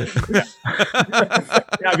Mars.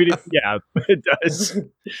 I mean, it does.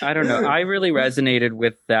 I don't know. I really resonated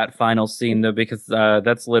with that final scene though, because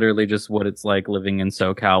that's literally just what it's like living in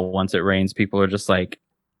SoCal. Once it rains, people are just like,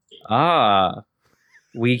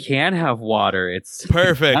 we can have water. It's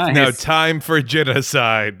perfect. Nice. Now time for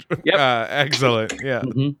genocide. Yep. Excellent. Yeah.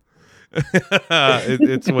 Mm-hmm.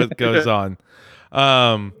 It's what goes on.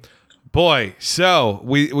 Boy, so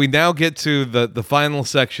we now get to the final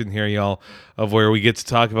section here, y'all, of where we get to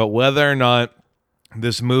talk about whether or not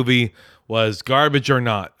this movie was garbage or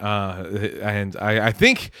not. And I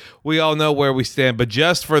think we all know where we stand, but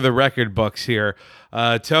just for the record books here,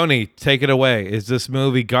 Tony, take it away. Is this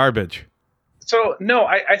movie garbage? So no,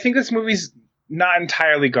 I think this movie's not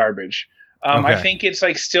entirely garbage. Okay. I think it's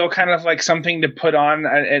like still kind of like something to put on.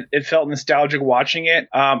 It felt nostalgic watching it.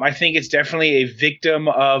 I think it's definitely a victim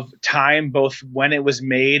of time, both when it was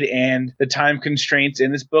made and the time constraints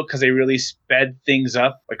in this book, because they really sped things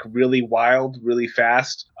up like really wild, really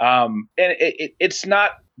fast. And it's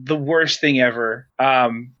not the worst thing ever.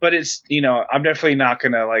 But it's, I'm definitely not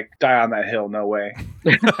going to like die on that hill. No way.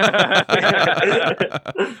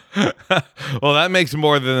 Well, that makes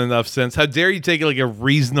more than enough sense. How dare you take like a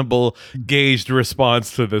reasonable gauged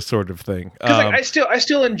response to this sort of thing? Because I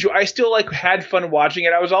still like had fun watching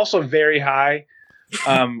it. I was also very high.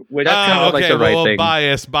 Which that's kind of like the right thing.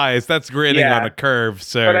 Bias. That's grading on a curve.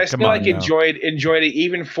 So, but I still enjoyed it,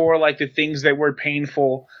 even for like the things that were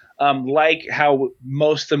painful. Like how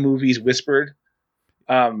most of the movies whispered.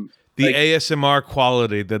 The ASMR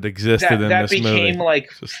quality that existed in this movie. That became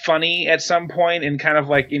like funny at some point and kind of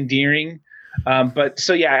like endearing. But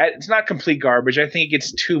so yeah, it's not complete garbage. I think it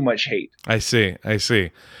gets too much hate. I see.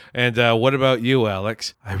 And what about you,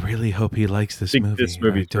 Alex? I really hope he likes this movie. This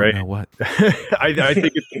movie's I don't know what. I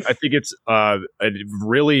think it's a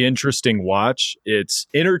really interesting watch. It's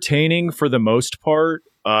entertaining for the most part.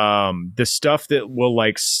 The stuff that will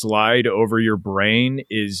like slide over your brain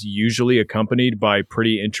is usually accompanied by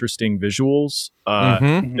pretty interesting visuals.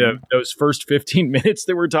 Those first 15 minutes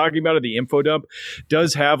that we're talking about of the info dump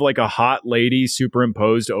does have like a hot lady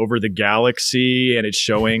superimposed over the galaxy, and it's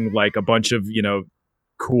showing like a bunch of,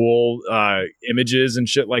 cool images and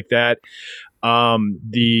shit like that.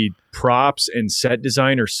 The props and set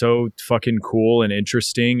design are so fucking cool and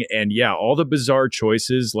interesting, and yeah, all the bizarre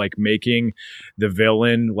choices, like making the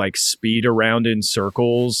villain like speed around in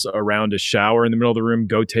circles around a shower in the middle of the room,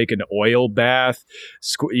 go take an oil bath,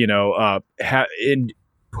 and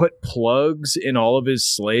put plugs in all of his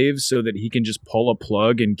slaves so that he can just pull a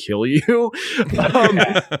plug and kill you.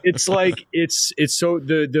 It's like it's so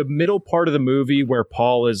the middle part of the movie where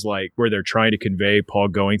Paul is like, where they're trying to convey Paul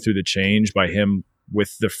going through the change by him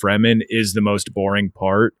with the Fremen is the most boring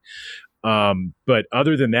part. But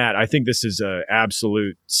other than that, I think this is a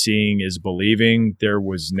absolute seeing is believing. There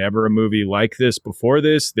was never a movie like this before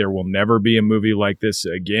this. There will never be a movie like this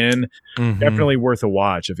again. Definitely worth a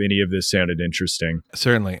watch if any of this sounded interesting.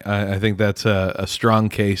 Certainly. I think that's a strong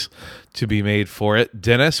case to be made for it.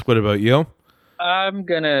 Dennis, what about you? I'm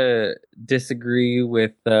gonna disagree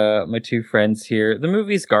with my two friends here. The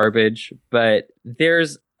movie's garbage, but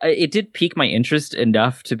it did pique my interest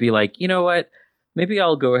enough to be like, you know what? Maybe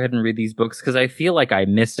I'll go ahead and read these books because I feel like I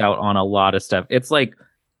missed out on a lot of stuff. It's like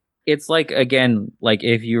again, like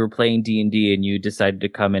if you were playing D&D and you decided to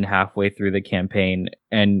come in halfway through the campaign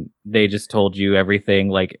and they just told you everything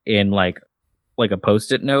like in like a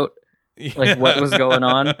Post-it note, like what was going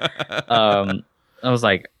on. I was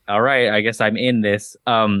like, all right, I guess I'm in this.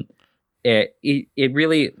 It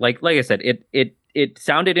really like I said, it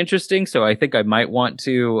sounded interesting, so I think I might want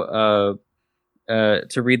to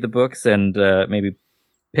read the books and maybe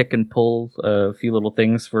pick and pull a few little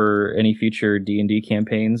things for any future D&D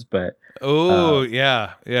campaigns. But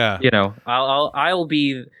yeah, I'll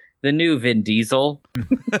be the new Vin Diesel.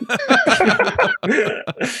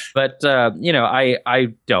 But I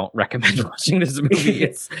don't recommend watching this movie.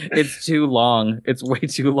 It's too long. It's way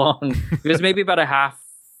too long. It was maybe about a half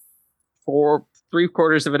or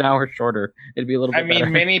 3/4 of an hour shorter. It'd be a little bit better.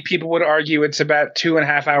 Many people would argue it's about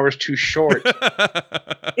 2.5 hours too short.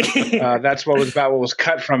 That's what was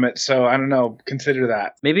cut from it. So I don't know. Consider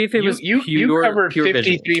that. Maybe if it was you covered pure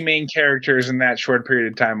 53 visuals. main characters in that short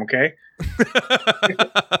period of time. Okay.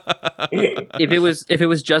 If it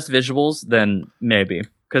was just visuals, then maybe,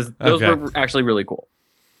 because those were actually really cool.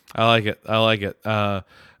 I like it.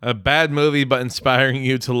 A bad movie, but inspiring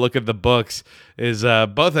you to look at the books is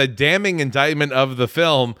both a damning indictment of the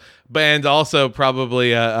film, and also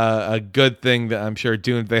probably a good thing that I'm sure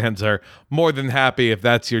Dune fans are more than happy if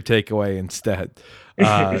that's your takeaway instead.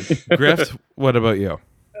 Griff, what about you?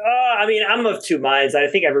 I'm of two minds. I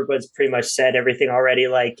think everyone's pretty much said everything already.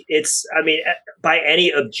 Like by any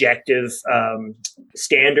objective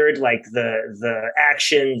standard, like the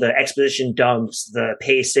action, the exposition dumps, the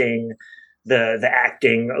pacing, the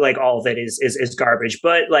acting, like all of it is garbage.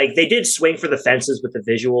 But like they did swing for the fences with the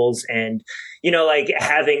visuals, and like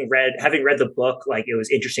having read the book, like it was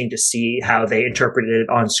interesting to see how they interpreted it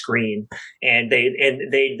on screen, and they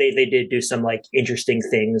did do some like interesting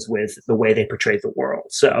things with the way they portrayed the world.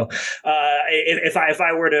 So if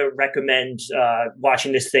I were to recommend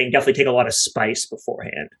watching this thing, definitely take a lot of spice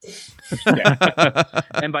beforehand.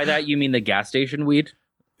 And by that you mean the gas station weed?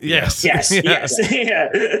 Yes. Yeah.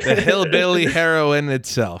 The hillbilly heroin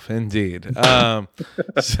itself, indeed. Griff,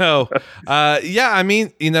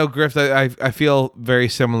 I feel very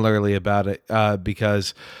similarly about it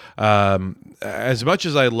because as much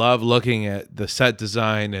as I love looking at the set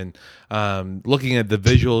design and looking at the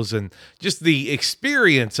visuals and just the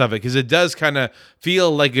experience of it, because it does kind of feel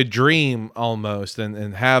like a dream almost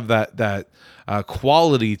and have that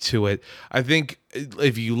quality to it. I think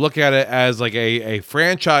if you look at it as like a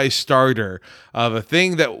franchise starter of a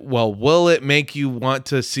thing that, will it make you want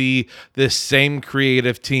to see this same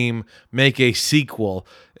creative team make a sequel?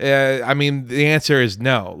 The answer is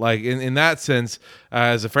no. Like in that sense,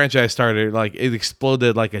 as a franchise starter, like it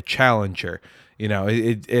exploded like a Challenger.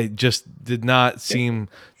 It just did not seem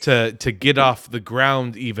to get off the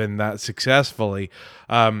ground even that successfully.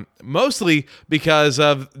 Mostly because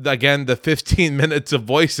of, again, the 15 minutes of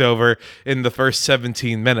voiceover in the first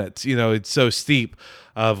 17 minutes. It's so steep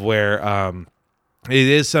of where it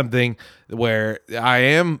is something where I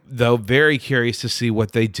am, though, very curious to see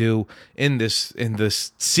what they do in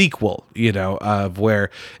this sequel, of where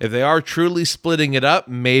if they are truly splitting it up,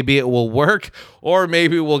 maybe it will work, or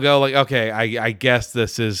maybe we'll go like, okay, I guess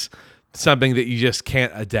this is something that you just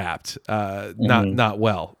can't adapt, not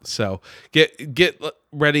well. So get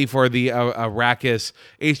ready for the Arrakis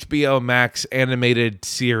HBO Max animated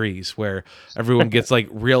series where everyone gets like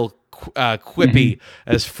real quippy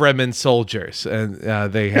as Fremen soldiers, and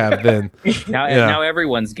they have been now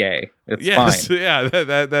everyone's gay. It's fine. Yeah,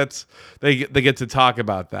 that's they get to talk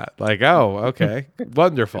about that. Like, oh, okay,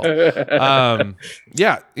 wonderful. And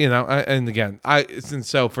again, and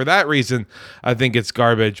so for that reason, I think it's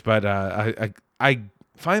garbage. But I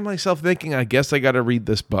find myself thinking, I guess I got to read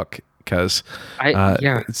this book. Because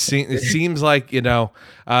it seems like, even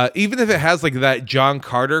if it has like that John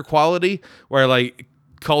Carter quality where like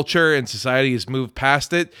culture and society has moved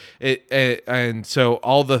past it, and so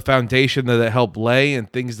all the foundation that it helped lay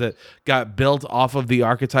and things that got built off of the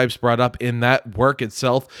archetypes brought up in that work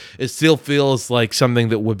itself, it still feels like something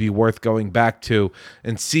that would be worth going back to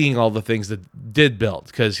and seeing all the things that did build.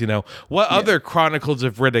 Because what other Chronicles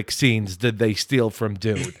of Riddick scenes did they steal from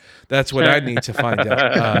Dune? That's what I need to find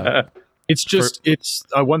out. It's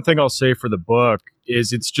one thing I'll say for the book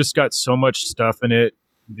is it's just got so much stuff in it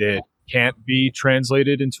that can't be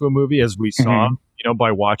translated into a movie, as we saw,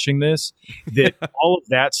 by watching this, that all of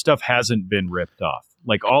that stuff hasn't been ripped off.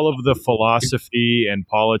 Like all of the philosophy and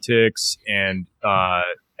politics and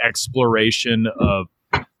exploration of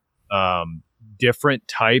different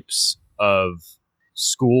types of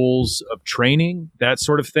schools of training, that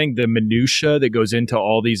sort of thing, the minutia that goes into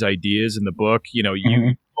all these ideas in the book,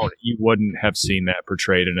 you wouldn't have seen that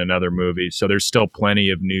portrayed in another movie. So there's still plenty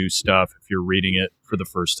of new stuff if you're reading it for the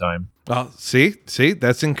first time. Well, see,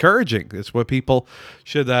 that's encouraging. It's what people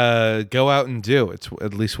should go out and do. It's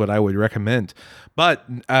at least what I would recommend. But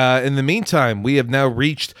in the meantime, we have now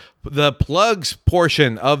reached the plugs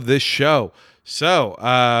portion of this show.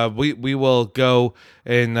 So we will go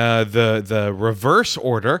in the reverse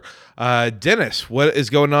order. Dennis, what is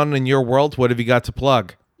going on in your world? What have you got to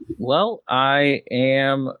plug? Well, I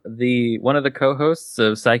am one of the co-hosts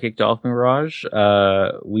of Psychic Dolphin Mirage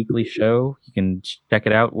weekly show. You can check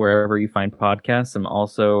it out wherever you find podcasts. I'm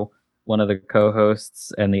also one of the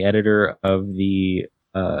co-hosts and the editor of the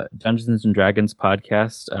Dungeons and Dragons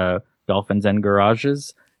podcast, Dolphins and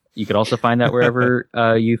Garages. You could also find that wherever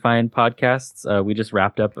you find podcasts. We just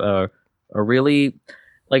wrapped up a really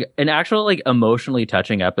an actual emotionally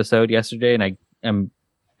touching episode yesterday, and I am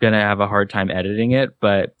gonna have a hard time editing it,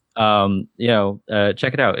 but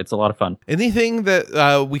check it out. It's a lot of fun. Anything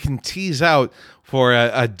that we can tease out for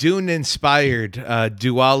a Dune-inspired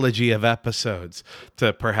duology of episodes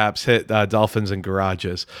to perhaps hit Dolphins and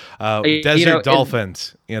Garages, Desert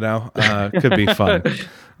Dolphins, could be fun.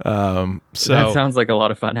 So that sounds like a lot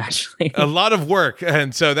of fun, actually. A lot of work,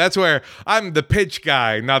 and so that's where I'm the pitch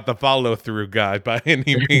guy, not the follow-through guy by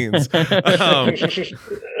any means.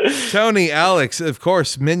 Tony, Alex, of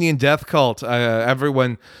course, Minion Death Cult.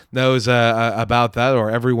 Everyone knows about that, or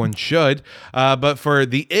everyone should. But for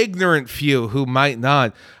the ignorant few who might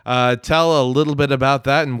not, tell a little bit about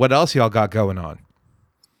that and what else y'all got going on.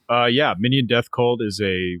 Minion Death Cult is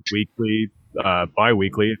a weekly.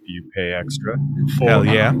 Bi-weekly if you pay extra Hell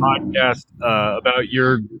yeah. podcast about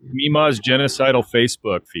your Mima's genocidal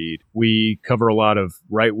Facebook feed. We cover a lot of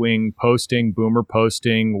right-wing posting, boomer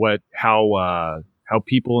posting, how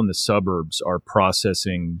people in the suburbs are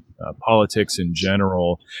processing politics in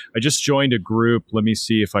general. I just joined a group. Let me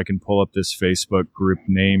see if I can pull up this Facebook group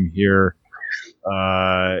name here.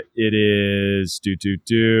 It is I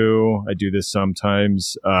do this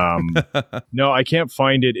sometimes. No, I can't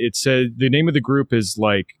find it. It said the name of the group is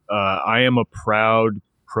I am a proud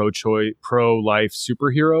pro-life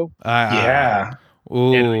superhero. Yeah.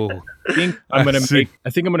 Ooh. I think I'm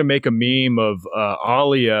gonna make a meme of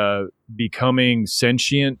Alia becoming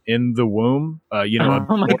sentient in the womb. Oh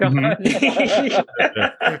my god,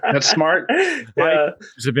 that's smart.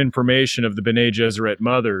 Of information of the B'nai Gesserit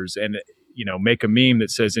mothers, and make a meme that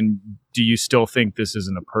says, "And do you still think this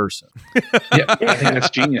isn't a person?" Yeah, I think that's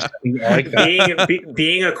genius. I like that.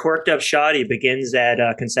 Being a quirked up shoddy begins at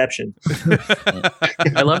conception.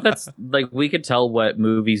 I love that's we could tell what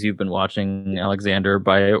movies you've been watching, Alexander,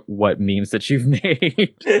 by what memes that you've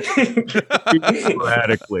made.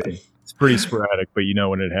 Sporadically. It's pretty sporadic, but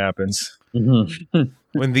when it happens.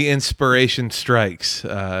 When the inspiration strikes,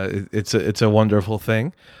 it's a wonderful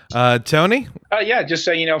thing. Tony? Just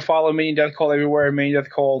so follow Minion Death Cult everywhere. Minion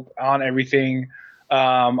Death Cult on everything.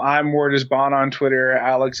 I'm Word is Bond on Twitter.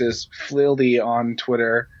 Alex is Flildy on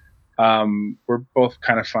Twitter. We're both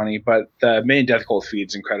kind of funny, but the main Death Cult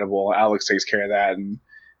feed's incredible. Alex takes care of that, and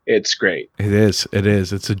it's great. It is.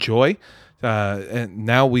 It's a joy. And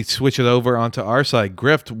now we switch it over onto our side.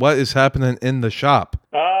 Grift, what is happening in the shop?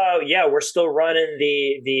 Yeah, we're still running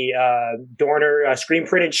the Dorner screen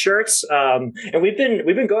printed shirts, and we've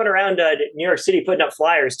been going around New York City putting up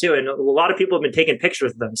flyers too, and a lot of people have been taking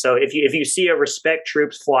pictures of them. So if you see a Respect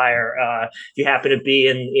Troops flyer, if you happen to be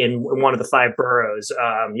in one of the 5 boroughs,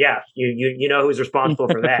 you know who's responsible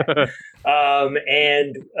for that.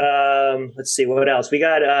 Let's see what else we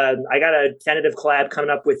got. I got a tentative collab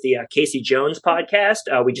coming up with the Casey Jones podcast.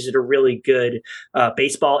 We just did a really good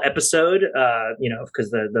baseball episode.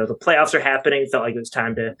 Because the playoffs are happening, felt like it was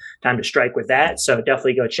time to strike with that. So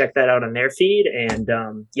definitely go check that out on their feed. And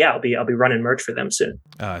I'll be running merch for them soon.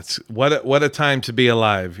 It's what a time to be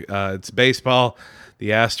alive. It's baseball. The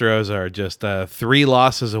Astros are just 3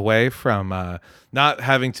 losses away from not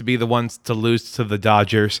having to be the ones to lose to the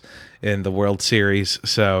Dodgers in the World Series.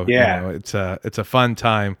 So it's a fun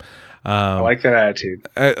time. I like that attitude.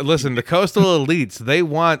 Listen, the Coastal Elites, they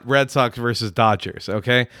want Red Sox versus Dodgers,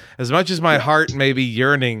 okay? As much as my heart may be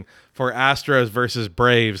yearning for Astros versus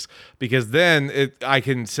Braves, because then I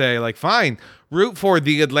can say, like, fine, root for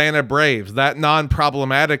the Atlanta Braves, that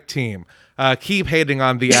non-problematic team. Keep hating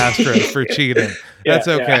on the Astros for cheating. That's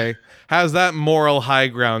okay. Yeah. How's that moral high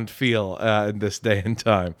ground feel in this day and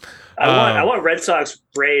time? I want Red Sox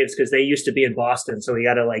Braves because they used to be in Boston, so we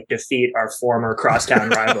got to defeat our former crosstown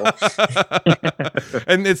rival.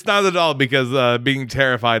 And it's not at all because being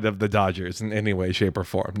terrified of the Dodgers in any way, shape, or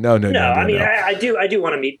form. No. I mean, I do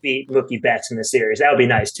want to beat Mookie Betts in the series. That would be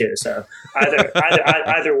nice too. So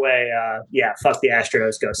either way, fuck the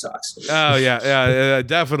Astros, go Sox. Oh yeah,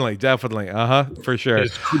 definitely, for sure.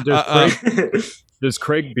 Does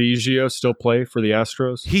Craig Biggio still play for the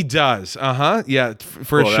Astros? He does. Yeah,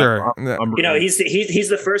 for sure. He's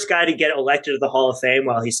the first guy to get elected to the Hall of Fame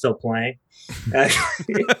while he's still playing.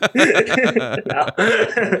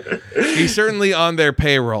 He's certainly on their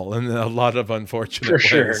payroll in a lot of unfortunate ways.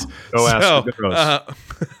 Sure. Go Astros.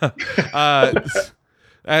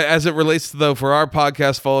 As it relates to, though, for our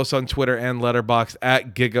podcast, follow us on Twitter and Letterboxd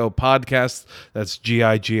at Gigo Podcast. That's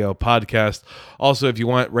GIGO Podcast. Also, if you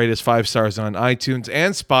want, rate us 5 stars on iTunes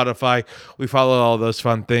and Spotify. We follow all those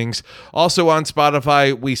fun things. Also on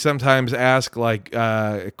Spotify, we sometimes ask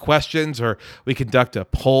questions, or we conduct a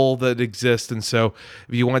poll that exists. And so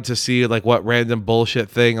if you want to see what random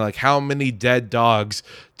bullshit thing, like how many dead dogs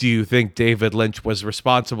do you think David Lynch was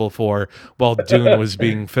responsible for while Dune was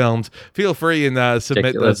being filmed? Feel free and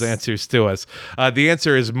submit those answers to us. The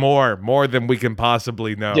answer is more than we can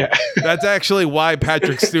possibly know. Yeah. That's actually why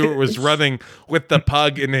Patrick Stewart was running with the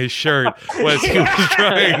pug in his shirt, was he was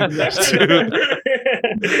trying to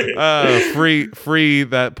free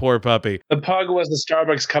that poor puppy. The pug was the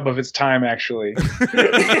Starbucks cup of its time, actually.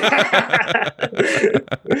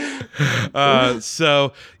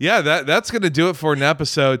 So yeah, that's gonna do it for an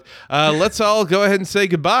episode. Let's all go ahead and say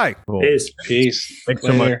goodbye. Cool. Peace. Thanks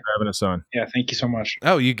so much for having us on. Yeah, thank you so much.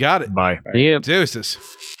 Oh, you got it. Bye. Yep. Deuces.